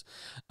I was.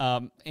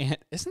 And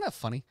isn't that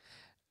funny?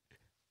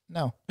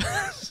 No.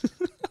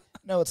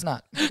 No, it's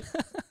not.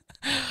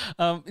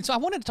 And so I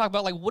wanted to talk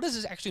about, like, what does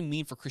this actually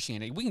mean for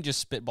Christianity? We can just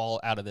spitball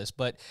out of this,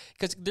 but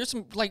because there's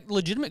some, like,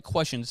 legitimate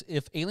questions.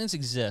 If aliens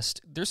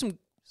exist, there's some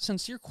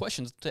sincere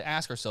questions to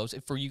ask ourselves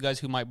for you guys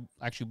who might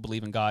actually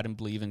believe in God and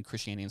believe in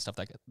Christianity and stuff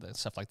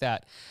like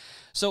that.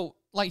 So,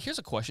 like, here's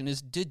a question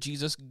is, did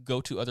Jesus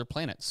go to other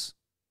planets?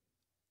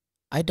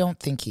 I don't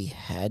think he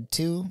had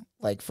to,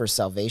 like, for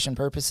salvation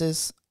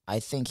purposes. I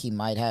think he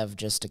might have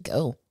just to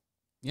go.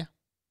 Yeah.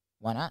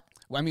 Why not?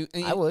 Well, I mean,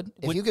 I would.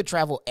 If you could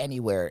travel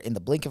anywhere in the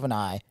blink of an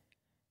eye,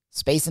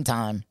 space and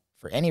time,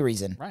 for any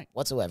reason Right.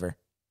 whatsoever,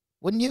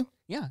 wouldn't you?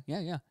 Yeah.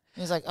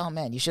 He's like, oh,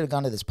 man, you should have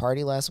gone to this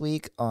party last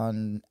week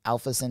on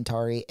Alpha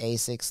Centauri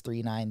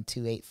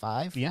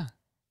A639285. Yeah.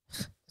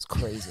 It's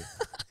crazy.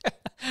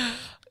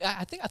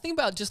 I think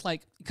about just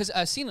like, because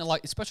I've seen it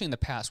like, especially in the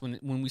past when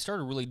we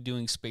started really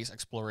doing space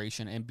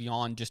exploration and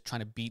beyond just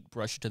trying to beat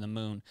Russia to the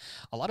moon,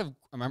 I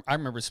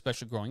remember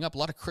especially growing up, a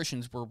lot of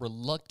Christians were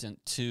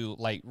reluctant to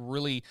like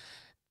really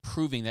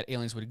proving that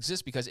aliens would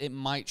exist because it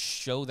might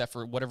show that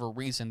for whatever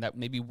reason that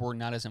maybe we're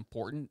not as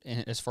important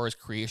as far as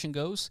creation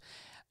goes.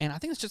 And I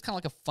think it's just kind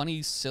of like a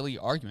funny, silly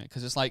argument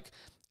because it's like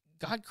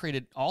God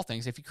created all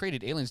things. If he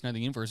created aliens in other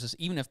universes,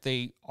 even if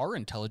they are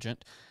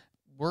intelligent,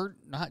 we're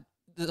not.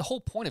 The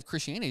whole point of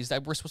Christianity is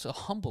that we're supposed to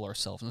humble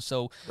ourselves. And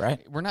so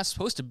we're not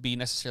supposed to be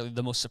necessarily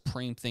the most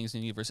supreme things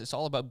in the universe. It's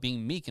all about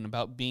being meek and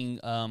about being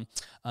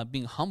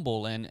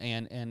humble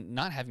and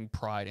not having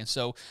pride. And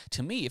so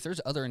to me, if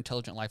there's other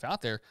intelligent life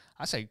out there,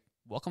 I say,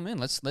 welcome in.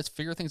 Let's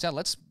figure things out.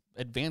 Let's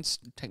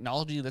advanced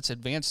technology, that's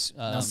advanced.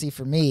 Now, see,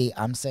 for me,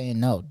 I'm saying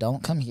no.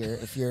 Don't come here.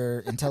 If you're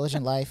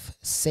intelligent life,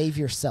 save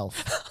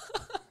yourself.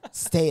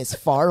 Stay as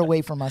far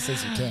away from us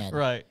as you can.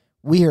 Right.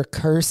 We are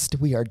cursed.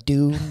 We are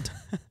doomed.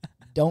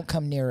 Don't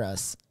come near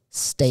us.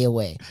 Stay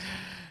away.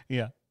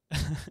 Yeah.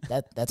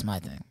 That's my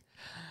thing.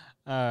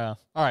 All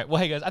right.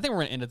 Well, hey, guys, I think we're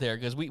going to end it there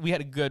because we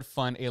had a good,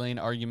 fun alien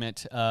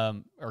argument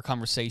or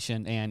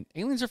conversation, and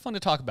aliens are fun to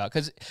talk about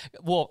because,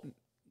 well,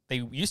 they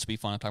used to be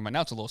fun to talk about.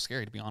 Now it's a little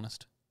scary, to be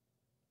honest.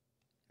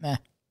 Meh.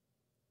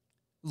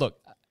 Look.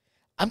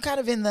 I'm kind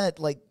of in that,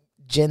 like,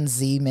 Gen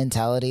Z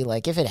mentality.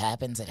 Like, if it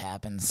happens, it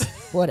happens.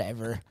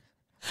 Whatever.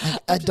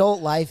 Like,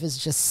 adult life is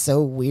just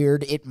so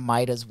weird, it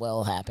might as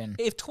well happen.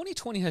 If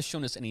 2020 has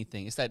shown us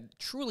anything, it's that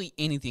truly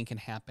anything can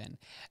happen.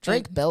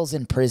 Drake Bell's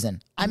in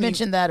prison. I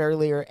mentioned that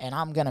earlier, and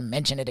I'm going to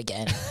mention it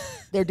again.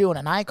 They're doing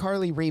an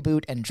iCarly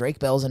reboot, and Drake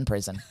Bell's in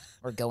prison.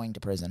 Or going to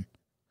prison.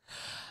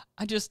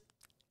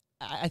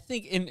 I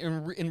think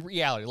in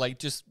reality, like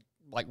just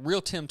like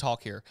real Tim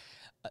talk here,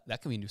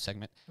 that could be a new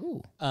segment.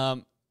 Ooh.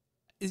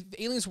 If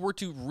aliens were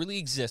to really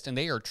exist and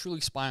they are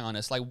truly spying on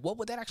us, like what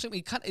would that actually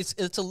mean?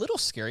 It's a little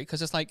scary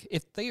because it's like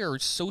if they are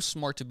so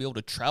smart to be able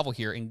to travel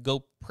here and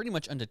go pretty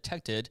much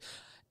undetected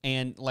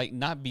and like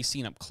not be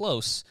seen up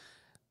close,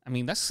 I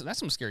mean that's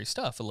some scary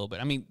stuff a little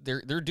bit. I mean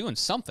they're doing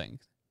something.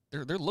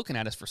 They're looking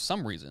at us for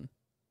some reason.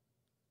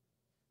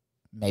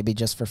 Maybe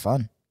just for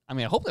fun. I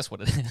mean I hope that's what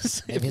it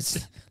is. Maybe it's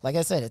like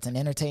I said, it's an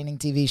entertaining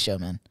TV show,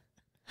 man.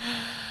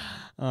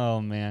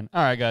 Oh man.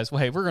 All right, guys. Well,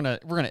 hey, we're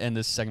gonna end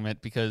this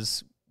segment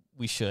because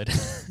we should.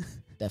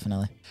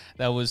 Definitely.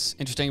 That was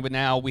interesting, but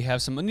now we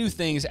have some new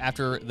things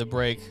after the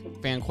break.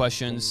 Fan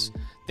questions,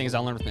 things I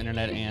learned from the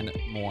internet, and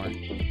more.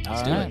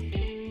 Let's do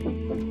it.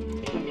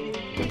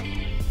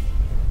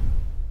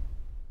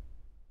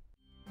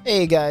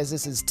 Hey guys,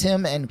 this is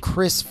Tim and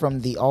Chris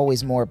from the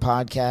Always More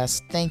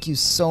podcast. Thank you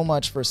so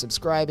much for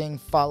subscribing,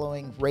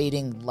 following,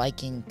 rating,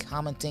 liking,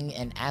 commenting,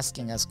 and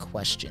asking us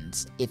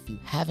questions. If you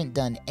haven't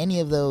done any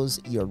of those,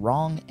 you're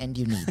wrong and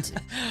you need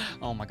to.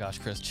 Oh my gosh,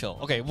 Chris, chill.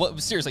 Okay, well,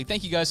 seriously,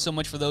 thank you guys so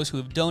much for those who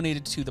have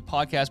donated to the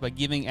podcast by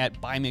giving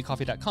at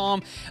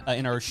buymeacoffee.com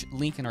in our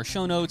link in our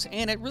show notes,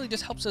 and it really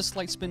just helps us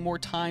like spend more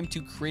time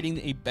to creating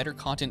a better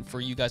content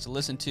for you guys to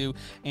listen to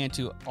and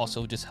to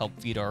also just help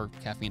feed our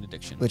caffeine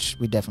addiction. Which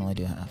we definitely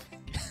do have.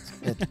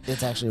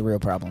 It's actually a real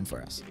problem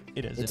for us.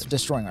 It is. It's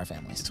destroying our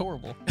families. It's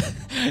horrible.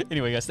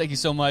 Anyway, guys, thank you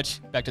so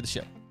much. Back to the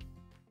show.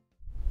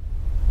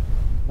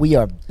 We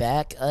are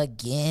back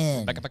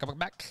again. Back.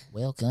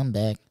 Welcome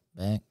back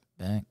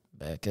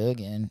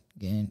again.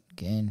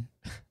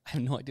 I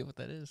have no idea what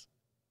that is.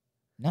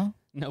 No?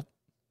 Nope.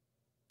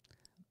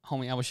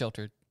 Homie, I was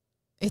sheltered.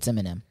 It's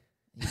Eminem.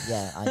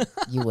 Yeah,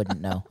 you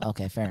wouldn't know.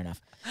 Okay, fair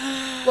enough.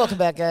 Welcome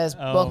back, guys.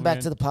 Welcome back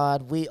to the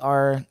pod. We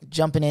are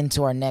jumping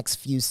into our next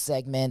few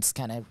segments,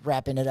 kind of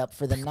wrapping it up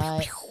for the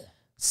night.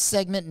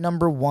 Segment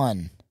number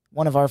 1.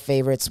 One of our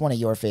favorites, one of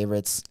your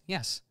favorites.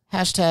 Yes.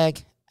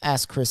 Hashtag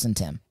Ask Chris and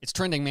Tim. It's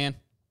trending, man.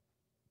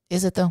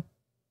 Is it, though?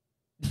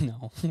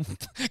 No.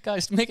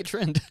 Guys, make it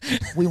trend.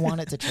 We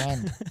want it to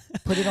trend.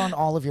 Put it on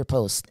all of your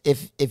posts.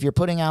 If you're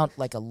putting out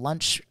like a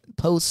lunch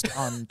post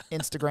on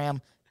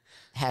Instagram,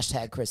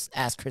 hashtag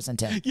Ask Chris and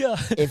Tim. Yeah.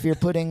 If you're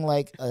putting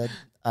like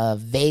a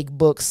vague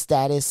book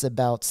status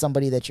about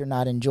somebody that you're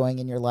not enjoying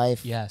in your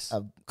life, yes,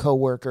 a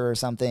coworker or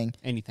something,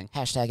 anything,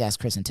 hashtag Ask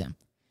Chris and Tim.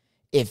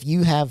 If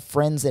you have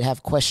friends that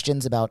have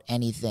questions about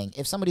anything,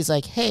 if somebody's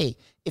like, hey,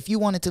 if you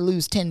wanted to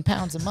lose 10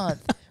 pounds a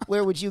month,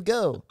 where would you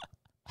go?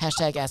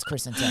 Hashtag Ask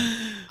Chris and Tim.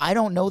 I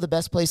don't know the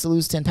best place to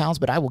lose 10 pounds,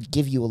 but I will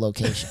give you a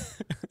location.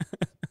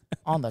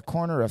 On the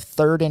corner of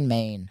 3rd and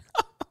Main.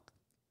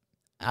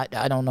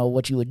 I don't know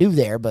what you would do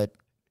there, but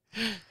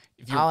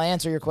I'll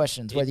answer your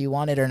questions, whether you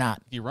want it or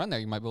not. If you run there,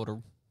 you might be able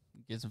to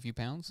get a few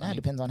pounds. It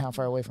depends on how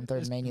far away from 3rd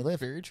and Main you live.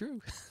 Very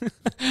true.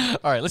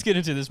 All right, let's get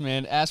into this,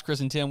 man. Ask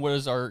Chris and Tim, what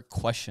is our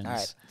questions? All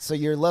right, so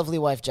your lovely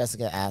wife,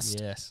 Jessica, asked,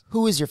 yes,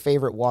 who is your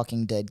favorite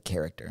Walking Dead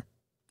character?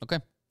 Okay.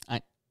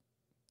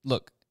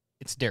 Look,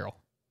 it's Daryl.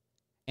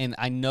 And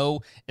I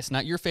know it's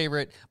not your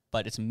favorite,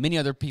 but it's many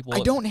other people. I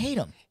don't hate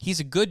him. He's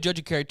a good judge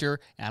of character,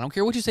 and I don't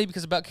care what you say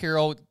because about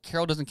Carol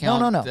doesn't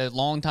count. No. The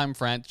longtime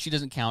friend, she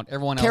doesn't count.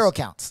 Everyone else. Carol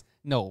counts.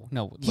 No.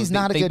 He's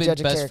not a good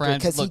judge of character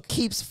because he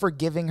keeps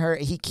forgiving her.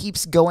 He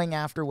keeps going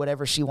after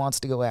whatever she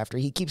wants to go after.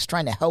 He keeps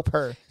trying to help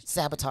her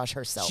sabotage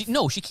herself.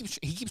 He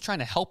keeps trying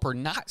to help her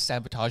not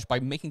sabotage by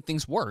making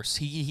things worse.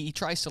 He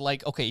tries to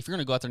like, okay, if you're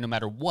going to go out there no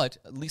matter what,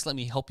 at least let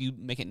me help you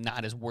make it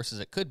not as worse as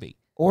it could be.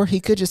 Or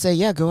he could just say,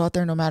 yeah, go out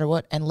there no matter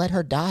what and let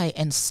her die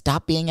and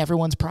stop being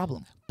everyone's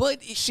problem.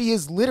 But she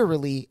is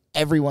literally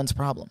everyone's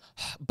problem.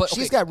 But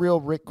she's got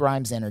real Rick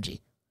Grimes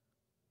energy.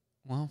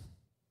 Well,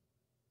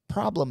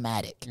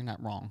 problematic. You're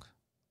not wrong.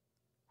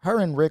 Her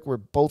and Rick were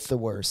both the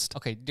worst.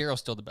 Okay,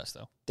 Daryl's still the best,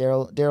 though.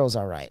 Daryl's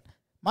all right.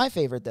 My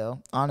favorite,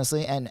 though,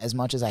 honestly, and as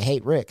much as I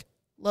hate Rick,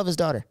 love his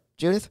daughter.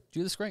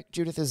 Judith's great.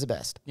 Judith is the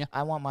best. Yeah.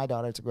 I want my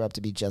daughter to grow up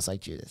to be just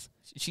like Judith.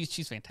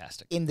 She's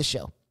fantastic. In the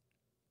show.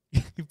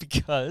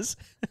 Because?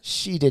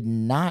 She did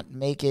not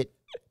make it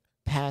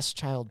past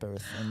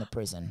childbirth in the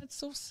prison. That's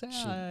so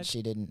sad.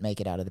 She didn't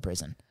make it out of the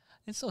prison.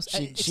 It's so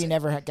sad. She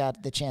never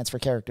got the chance for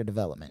character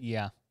development.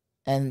 Yeah.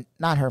 And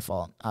not her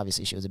fault.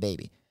 Obviously, she was a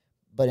baby.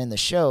 But in the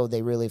show,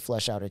 they really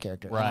flesh out her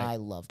character. Right. And I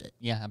loved it.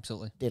 Yeah,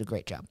 absolutely. Did a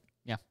great job.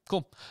 Yeah,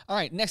 cool. All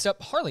right, next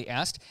up, Harley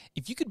asked,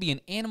 if you could be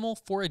an animal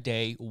for a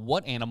day,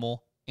 what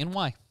animal and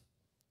why?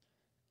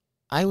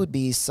 I would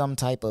be some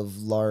type of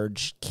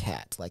large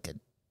cat, like a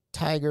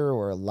tiger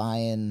or a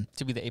lion.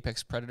 To be the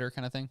apex predator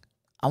kind of thing?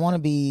 I want to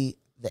be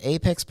the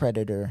apex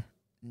predator,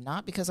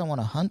 not because I want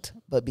to hunt,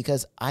 but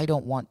because I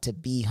don't want to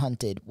be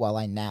hunted while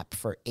I nap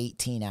for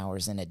 18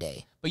 hours in a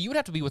day. But you would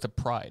have to be with a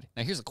pride.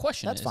 Now, here's the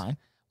question. That's fine.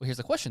 Well, here's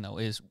the question, though,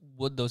 is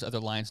would those other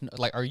lions,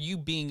 like, are you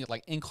being,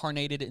 like,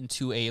 incarnated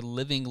into a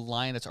living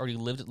lion that's already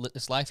lived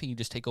this life and you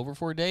just take over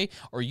for a day?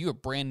 Or are you a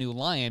brand new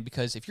lion?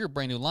 Because if you're a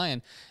brand new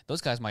lion,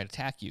 those guys might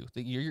attack you.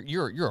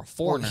 You're a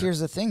foreigner. Well, here's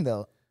the thing,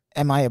 though.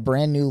 Am I a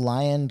brand new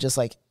lion just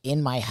like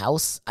in my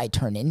house I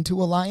turn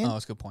into a lion? Oh,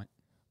 that's a good point.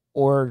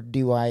 Or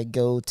do I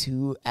go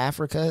to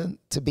Africa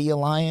to be a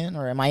lion?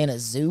 Or am I in a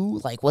zoo?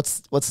 Like,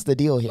 what's the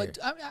deal here? But,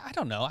 I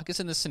don't know. I guess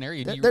in this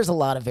scenario, There's a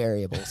lot of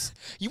variables.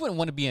 you wouldn't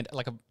want to be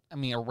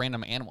a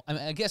random animal. I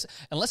mean, I guess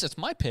unless it's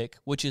my pick,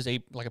 which is a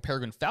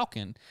peregrine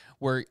falcon,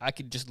 where I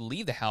could just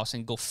leave the house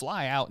and go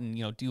fly out and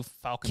do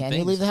falcon Can things.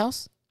 you leave the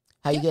house?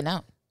 How you getting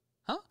out?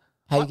 Huh?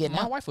 How you getting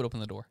my out? wife would open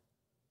the door.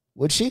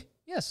 Would she?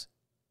 Yes.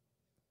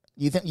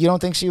 You don't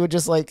think she would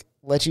just like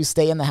let you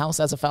stay in the house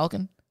as a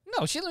falcon?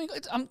 No, she.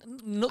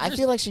 I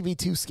feel like she'd be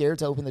too scared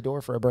to open the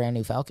door for a brand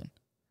new falcon.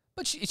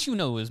 But she it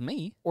was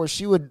me. Or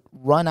she would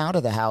run out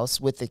of the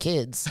house with the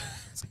kids,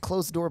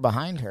 close the door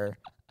behind her,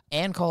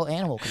 and call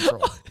animal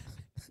control.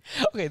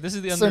 Okay, this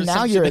is the So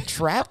now you're a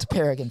trapped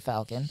peregrine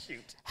falcon.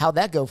 How'd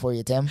that go for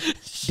you, Tim?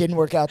 Didn't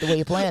work out the way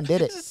you planned,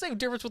 did it? It's the same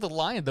difference with a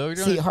lion, though.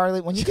 See,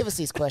 Harley, when you give us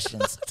these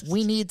questions,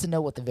 we need to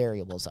know what the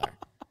variables are.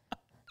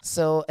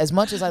 So as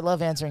much as I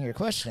love answering your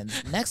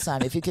questions, next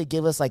time, if you could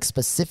give us like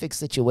specific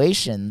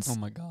situations, oh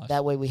my gosh,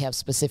 that way we have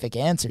specific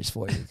answers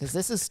for you.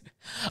 Because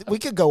we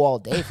could go all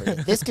day for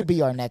this. This could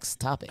be our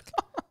next topic.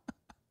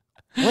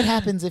 What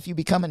happens if you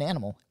become an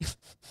animal?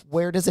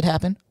 Where does it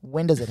happen?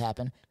 When does it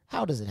happen?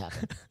 How does it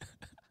happen?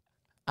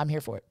 I'm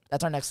here for it.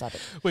 That's our next topic.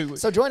 Wait.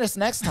 So join us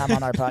next time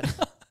on our pod.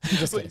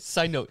 Just kidding.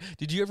 Side note,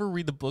 did you ever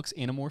read the books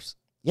Animorphs?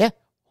 Yeah.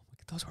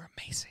 Those were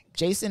amazing.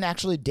 Jason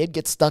actually did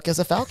get stuck as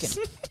a falcon.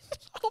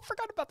 I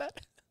forgot about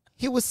that.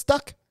 He was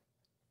stuck.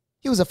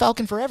 He was a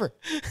falcon forever.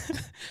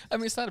 I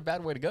mean, it's not a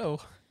bad way to go.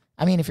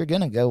 I mean, if you're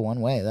going to go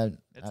one way,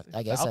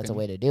 I guess that's a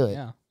way to do it.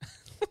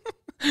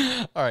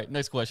 Yeah. All right,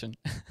 next question.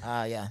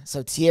 Yeah.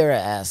 So Tierra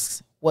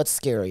asks, what's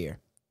scarier,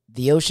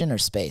 the ocean or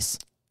space?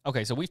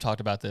 Okay, so we've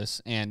talked about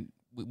this, and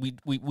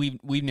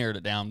we've narrowed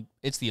it down.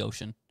 It's the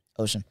ocean.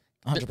 Ocean,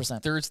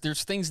 100%.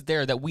 There's things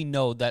there that we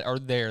know that are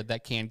there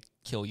that can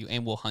kill you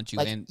and will hunt you.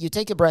 Like, and you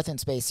take a breath in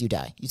space, you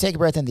die. You take a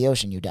breath in the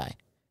ocean, you die.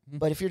 Mm-hmm.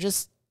 But if you're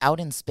just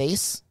out in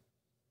space,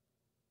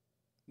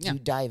 yeah. you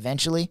die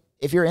eventually.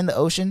 If you're in the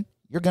ocean,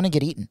 you're going to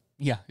get eaten.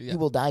 Yeah. You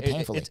will die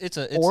painfully. It's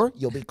or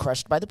you'll be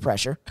crushed by the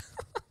pressure.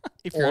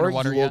 If you're or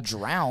underwater, you will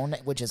drown,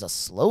 which is a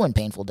slow and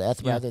painful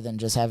death, rather than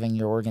just having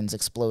your organs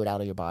explode out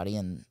of your body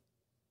and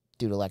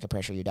due to lack of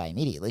pressure, you die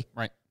immediately.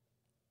 Right.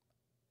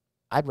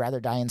 I'd rather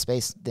die in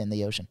space than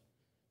the ocean.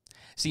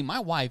 See, my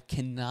wife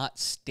cannot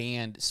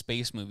stand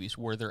space movies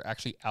where they're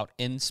actually out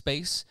in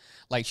space.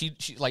 Like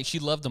she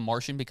loved The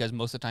Martian because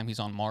most of the time he's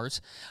on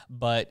Mars,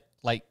 but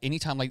like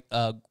anytime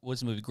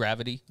what's the movie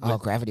Gravity?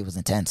 Gravity was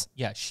intense.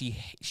 Yeah, she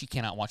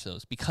cannot watch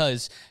those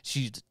because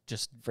she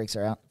just Freaks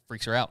her out.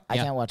 I I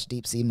can't watch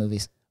deep sea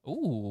movies.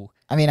 Ooh.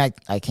 I mean,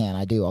 I can.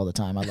 I do all the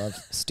time. I love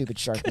stupid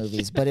shark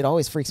movies, but it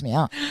always freaks me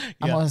out.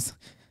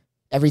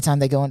 Every time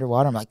they go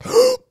underwater, I'm like,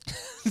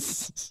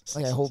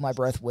 like I hold my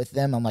breath with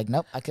them. I'm like,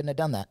 nope, I couldn't have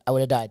done that. I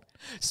would have died.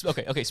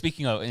 Okay.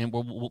 Speaking of, and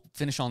we'll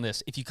finish on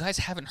this. If you guys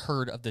haven't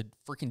heard of the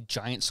freaking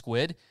giant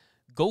squid,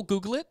 go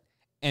Google it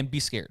and be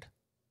scared.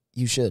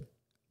 You should,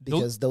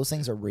 because those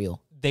things are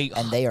real. They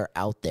are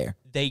out there.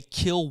 They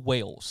kill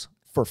whales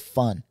for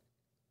fun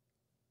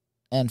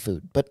and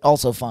food, but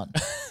also fun.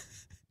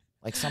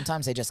 Like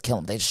sometimes they just kill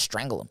them. They just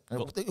strangle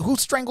them. Who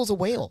strangles a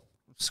whale?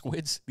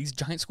 Squids. These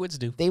giant squids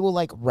do. They will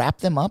like wrap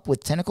them up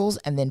with tentacles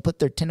and then put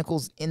their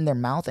tentacles in their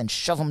mouth and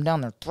shove them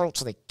down their throat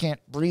so they can't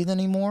breathe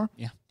anymore.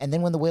 Yeah. And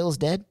then when the whale is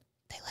dead,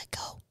 they let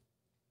go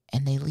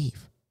and they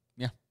leave.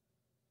 Yeah.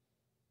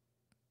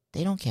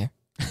 They don't care.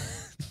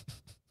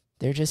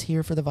 They're just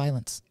here for the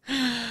violence.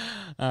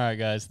 All right,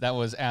 guys. That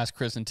was Ask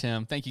Chris and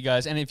Tim. Thank you,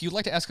 guys. And if you'd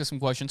like to ask us some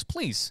questions,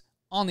 please,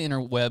 on the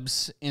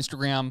interwebs,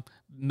 Instagram,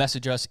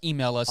 message us,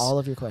 email us. All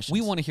of your questions.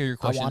 We want to hear your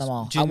questions. I want them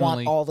all.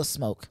 Genuinely. I want all the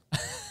smoke.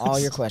 All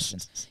your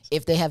questions.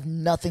 If they have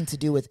nothing to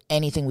do with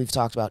anything we've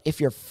talked about, if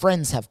your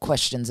friends have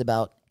questions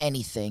about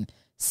anything,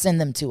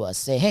 send them to us.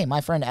 Say, hey,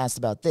 my friend asked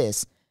about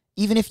this.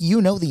 Even if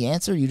you know the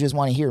answer, you just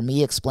want to hear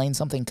me explain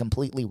something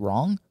completely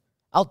wrong,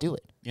 I'll do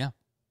it. Yeah.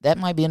 That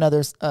might be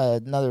another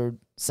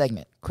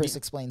segment. Chris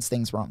explains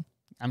things wrong.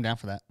 I'm down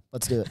for that.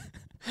 Let's do it.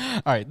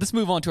 All right, let's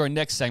move on to our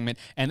next segment.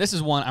 And this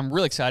is one I'm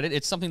really excited.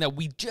 It's something that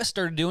we just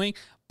started doing,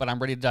 but I'm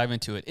ready to dive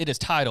into it. It is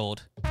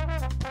titled,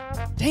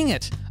 dang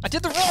it, I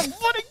did the wrong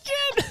one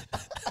again.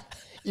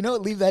 You know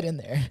what? Leave that in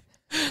there.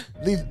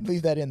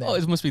 Leave that in there. Oh,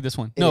 it must be this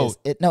one. It No. is.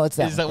 It's that Is one.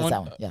 that It's that one?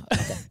 one. Yeah.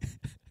 Okay.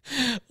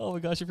 Oh my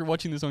gosh, if you're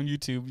watching this on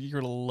YouTube, you're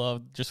going to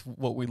love just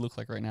what we look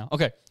like right now.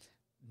 Okay,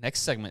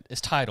 next segment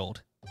is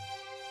titled,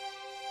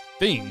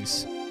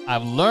 Things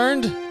I've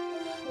Learned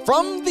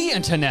from the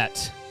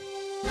Internet.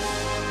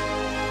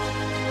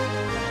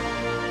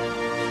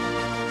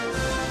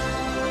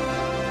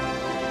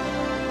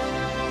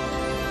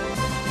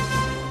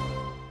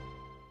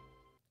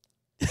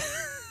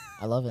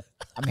 I love it.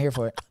 I'm here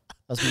for it.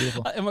 That's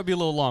beautiful. It might be a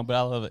little long, but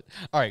I love it.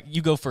 All right,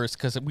 you go first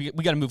because we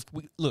got to move.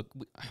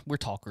 We're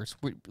talkers.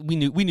 We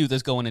knew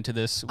this going into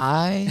this.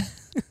 I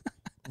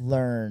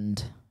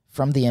learned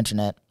from the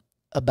internet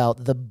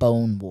about the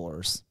Bone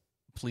Wars.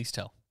 Please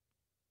tell.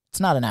 It's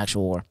not an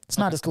actual war. It's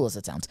not as cool as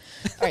it sounds.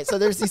 All right, so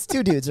there's these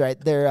two dudes, right?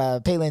 They're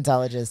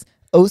paleontologists,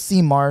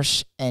 O.C.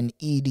 Marsh and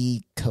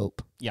E.D.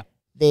 Cope. Yeah.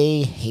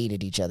 They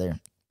hated each other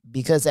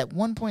because at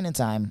one point in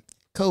time,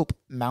 Cope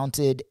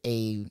mounted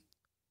a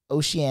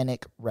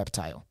oceanic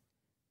reptile.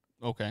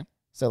 Okay.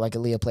 So like a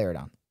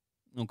Leopleurodon.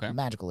 Okay. A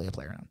magical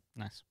Leopleurodon.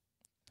 Nice.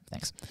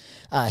 Thanks.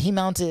 He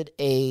mounted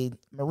a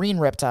marine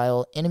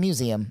reptile in a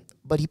museum,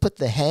 but he put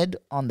the head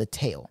on the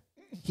tail.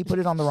 He put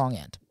it on the wrong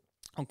end.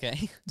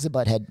 Okay. It's a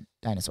butthead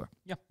dinosaur.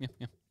 Yeah.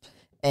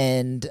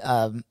 And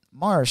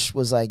Marsh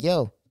was like,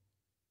 yo,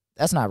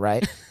 that's not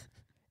right.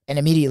 And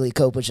immediately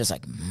Cope was just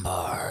like,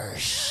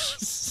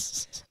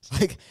 Marsh.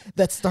 Like,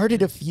 that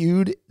started a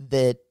feud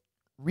that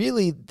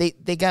really they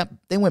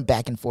went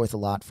back and forth a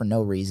lot for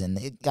no reason.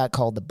 It got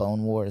called the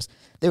Bone Wars.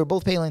 They were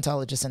both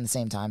paleontologists in the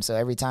same time, so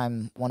every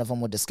time one of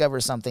them would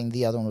discover something,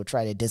 the other one would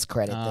try to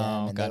discredit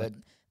them,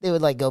 and they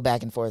would like go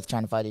back and forth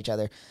trying to fight each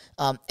other.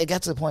 It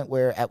got to the point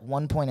where at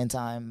one point in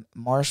time,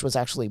 Marsh was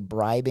actually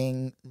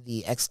bribing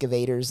the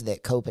excavators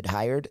that Cope had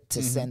hired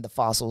to send the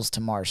fossils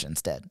to Marsh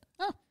instead.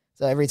 Oh.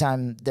 So every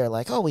time they're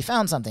like, oh, we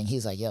found something,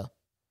 he's like, yo,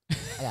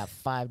 I got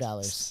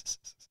 $5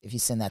 if you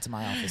send that to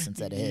my office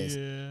instead of his.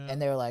 And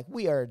they were like,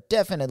 we are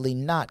definitely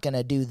not going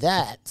to do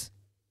that.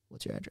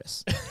 What's your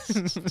address?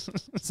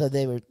 So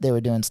they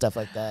were doing stuff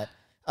like that.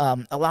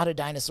 A lot of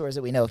dinosaurs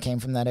that we know came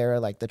from that era,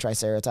 like the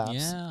Triceratops.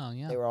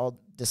 Yeah. They were all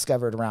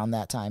discovered around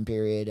that time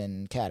period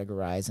and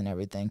categorized and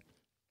everything.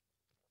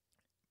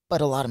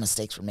 But a lot of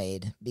mistakes were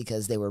made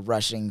because they were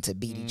rushing to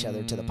beat each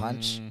other to the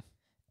punch.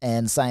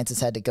 And scientists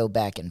had to go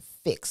back and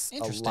fix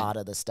a lot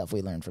of the stuff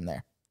we learned from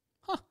there.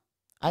 Huh.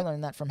 I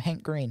learned that from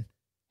Hank Green.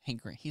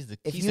 Hank Green.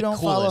 If you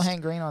don't follow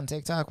Hank Green on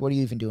TikTok, what are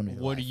you even doing with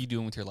your life? What are you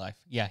doing with your life?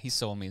 Yeah, he's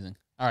so amazing.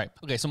 All right.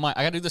 Okay, so I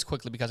got to do this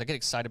quickly because I get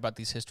excited about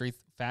these history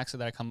facts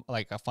that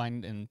I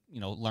find and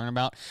learn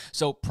about.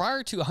 So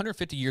prior to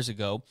 150 years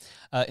ago,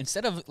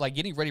 instead of like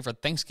getting ready for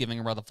Thanksgiving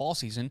around the fall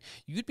season,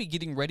 you'd be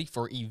getting ready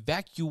for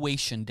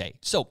Evacuation Day.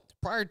 So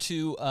prior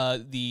to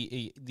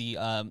the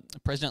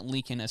President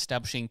Lincoln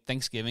establishing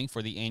Thanksgiving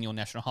for the annual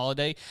national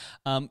holiday,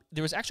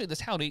 there was actually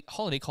this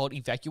holiday called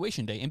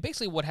Evacuation Day. And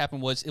basically what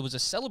happened was it was a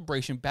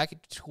celebration back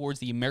towards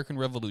the American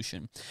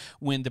Revolution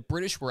when the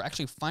British were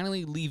actually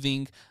finally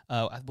leaving,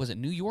 was it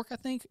New York, I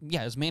think?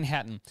 Yeah, it was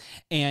Manhattan.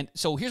 And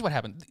so here's what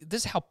happened.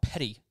 This is how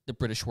petty the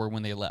British were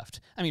when they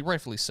left. I mean,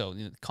 rightfully so.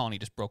 The colony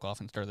just broke off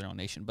and started their own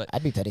nation. But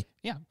I'd be petty.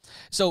 Yeah.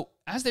 So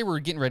as they were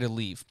getting ready to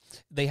leave,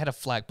 they had a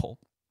flagpole.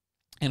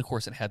 And of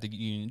course, it had the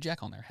Union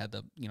Jack on there. It had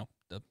the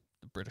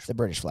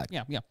British flag.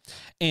 Yeah.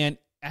 And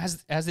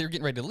as they were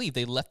getting ready to leave,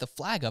 they left the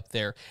flag up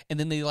there, and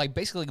then they like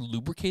basically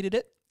lubricated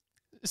it.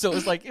 So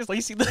it's like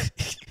you see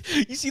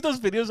you see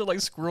those videos of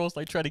like squirrels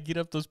like try to get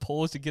up those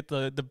poles to get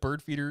the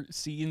bird feeder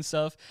seed and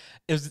stuff.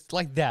 It was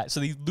like that. So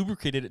they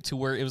lubricated it to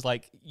where it was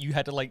like you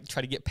had to like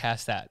try to get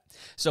past that.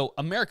 So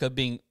America,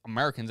 being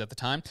Americans at the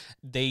time,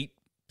 they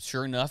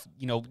sure enough,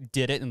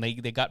 did it, and they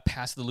got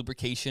past the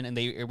lubrication, and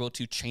they were able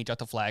to change out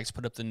the flags,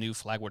 put up the new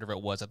flag, whatever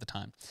it was at the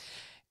time.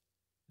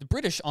 The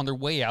British, on their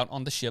way out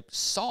on the ship,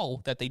 saw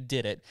that they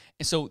did it,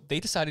 and so they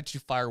decided to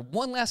fire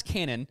one last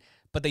cannon,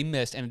 but they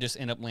missed, and it just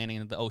ended up landing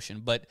in the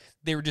ocean. But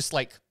they were just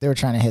like... They were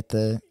trying to hit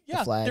the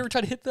flag. They were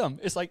trying to hit them.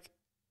 It's like,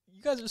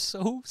 you guys are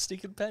so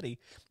stinking petty.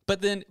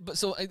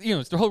 So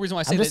it's the whole reason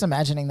why I say I'm just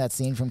imagining that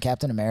scene from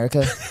Captain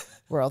America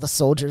where all the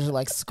soldiers are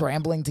like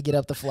scrambling to get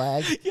up the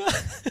flag. Yeah.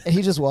 And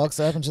he just walks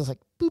up and just like,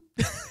 boop,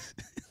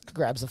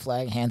 grabs the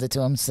flag, hands it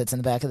to him, sits in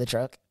the back of the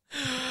truck.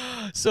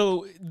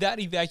 So that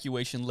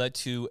evacuation led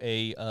to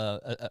a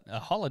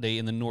holiday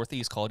in the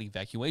Northeast called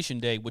Evacuation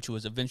Day, which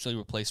was eventually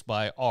replaced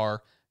by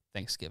our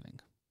Thanksgiving.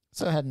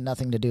 So it had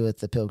nothing to do with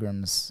the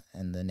Pilgrims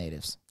and the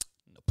natives.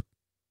 Nope.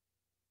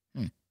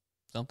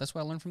 So that's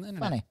what I learned from the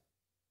internet. Funny.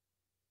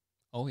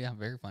 Oh, yeah,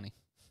 very funny.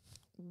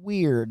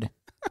 Weird,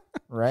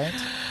 right?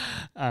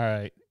 All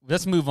right,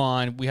 let's move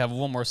on. We have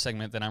one more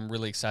segment that I'm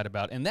really excited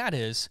about, and that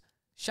is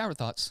Shower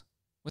Thoughts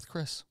with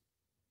Chris.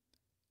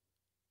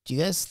 Do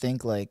you guys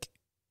think, like,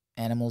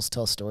 animals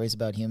tell stories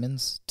about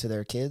humans to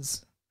their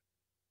kids?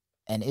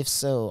 And if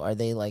so, are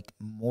they like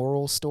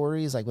moral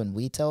stories, like when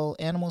we tell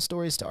animal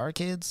stories to our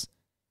kids?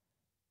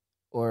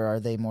 Or are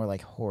they more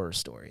like horror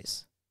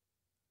stories?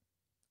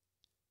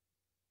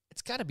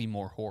 It's got to be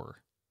more horror.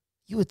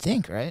 You would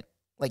think, right?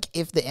 Like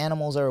if the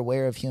animals are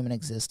aware of human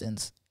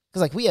existence.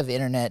 Because like we have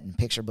internet and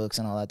picture books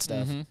and all that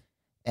stuff. Mm-hmm.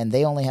 And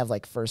they only have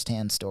like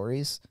firsthand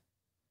stories.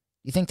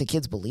 You think the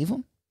kids believe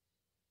them?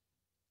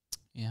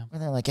 Yeah. Or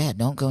they're like, yeah,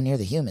 don't go near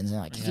the humans. And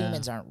they're like, Yeah.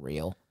 humans aren't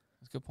real.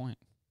 That's a good point.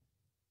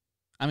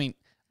 I mean,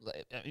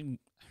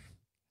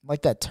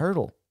 Like that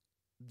turtle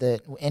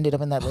that ended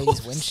up in that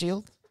lady's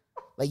windshield.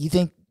 Like you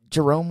think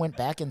Jerome went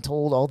back and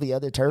told all the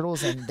other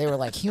turtles and they were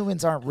like,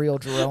 humans aren't real,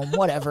 Jerome,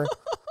 whatever.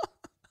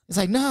 It's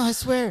like, no, I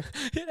swear.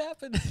 it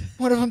happened.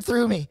 One of them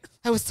threw me.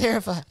 I was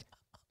terrified.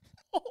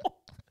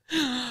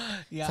 Yeah,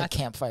 It's like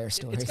campfire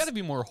stories. It's got to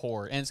be more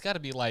horror, and it's got to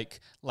be like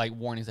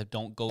warnings that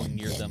don't go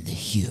near Then them. the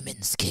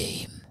humans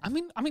came. I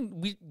mean,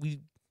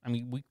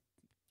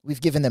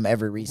 We've given them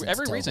every reason.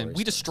 every to tell reason horror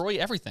we stories. destroy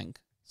everything.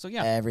 So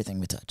yeah, Everything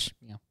we touch.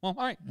 yeah. Well,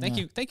 all right.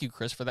 Thank you,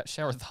 Chris, for that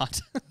shower thought.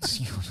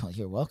 Well,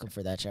 you're welcome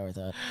for that shower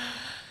thought.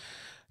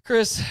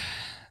 Chris,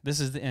 this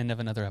is the end of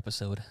another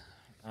episode.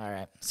 All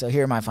right. So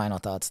here are my final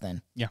thoughts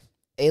then. Yeah.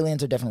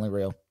 Aliens are definitely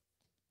real.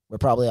 We're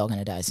probably all going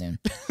to die soon.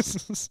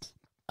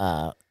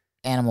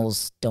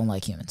 Animals don't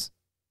like humans.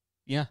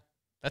 Yeah,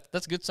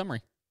 that's a good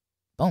summary.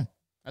 Boom.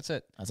 That's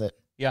it. That's it.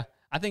 Yeah,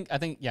 I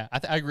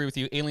agree with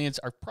you. Aliens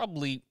are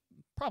probably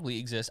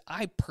exist.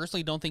 I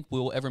personally don't think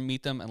we'll ever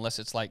meet them unless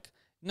it's like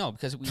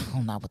because we.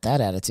 Well, not with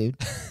that attitude.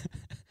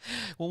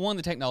 Well, one,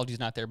 the technology is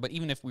not there, but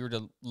even if we were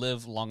to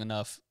live long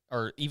enough,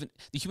 or even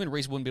the human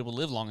race wouldn't be able to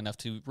live long enough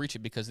to reach it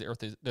because the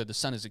Earth the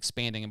sun is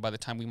expanding, and by the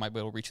time we might be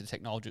able to reach the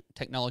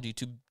technology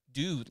to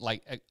do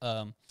like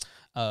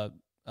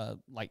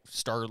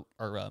star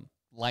or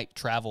light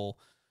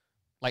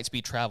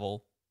speed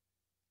travel,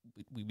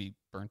 we'd be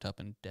burnt up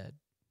and dead.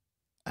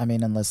 I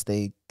mean, unless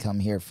they come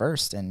here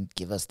first and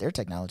give us their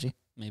technology.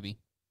 Maybe.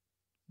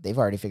 They've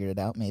already figured it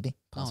out, maybe. Oh,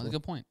 that's a Possible.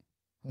 good point.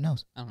 Who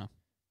knows? I don't know.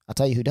 I'll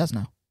tell you who does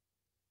know.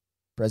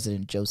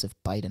 President Joseph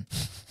Biden.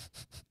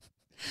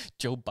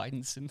 Joe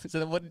Bidenson. Is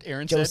that what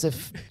Aaron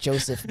Joseph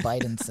said?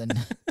 Bidenson.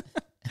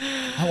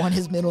 I want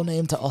his middle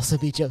name to also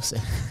be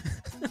Joseph.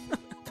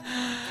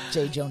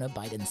 J. Jonah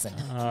Bidenson.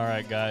 All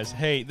right, guys.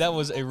 Hey, that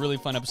was a really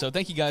fun episode.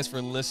 Thank you guys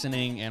for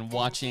listening and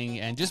watching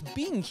and just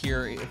being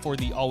here for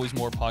the Always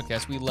More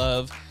podcast. We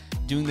love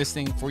doing this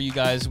thing for you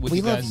guys. With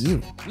you guys. We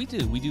love you. We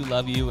do. We do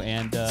love you.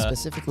 And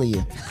specifically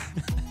you.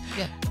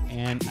 yeah.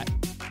 And I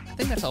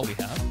think that's all we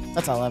have.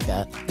 That's all I've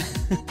got.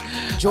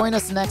 Join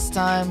us next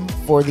time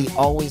for the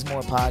Always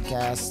More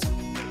podcast.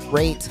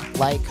 Rate,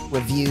 like,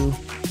 review.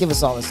 Give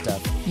us all this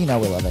stuff. You know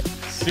we love it.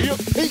 See ya.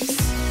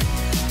 Peace.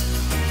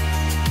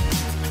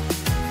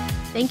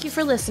 Thank you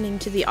for listening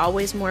to the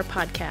Always More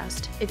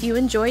podcast. If you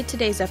enjoyed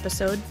today's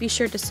episode, be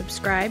sure to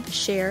subscribe,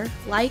 share,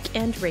 like,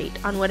 and rate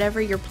on whatever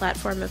your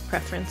platform of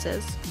preference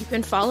is. You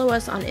can follow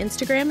us on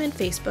Instagram and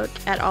Facebook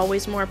at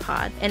Always More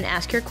Pod and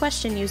ask your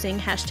question using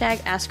hashtag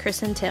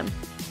AskChrisAndTim.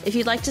 If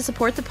you'd like to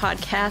support the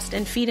podcast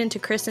and feed into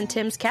Chris and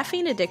Tim's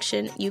caffeine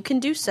addiction, you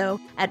can do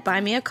so at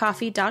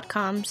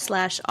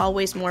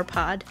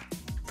buymeacoffee.com/alwaysmorepod.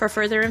 For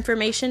further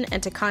information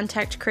and to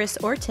contact Chris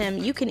or Tim,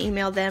 you can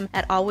email them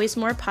at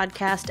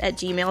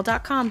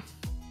alwaysmorepodcast@gmail.com.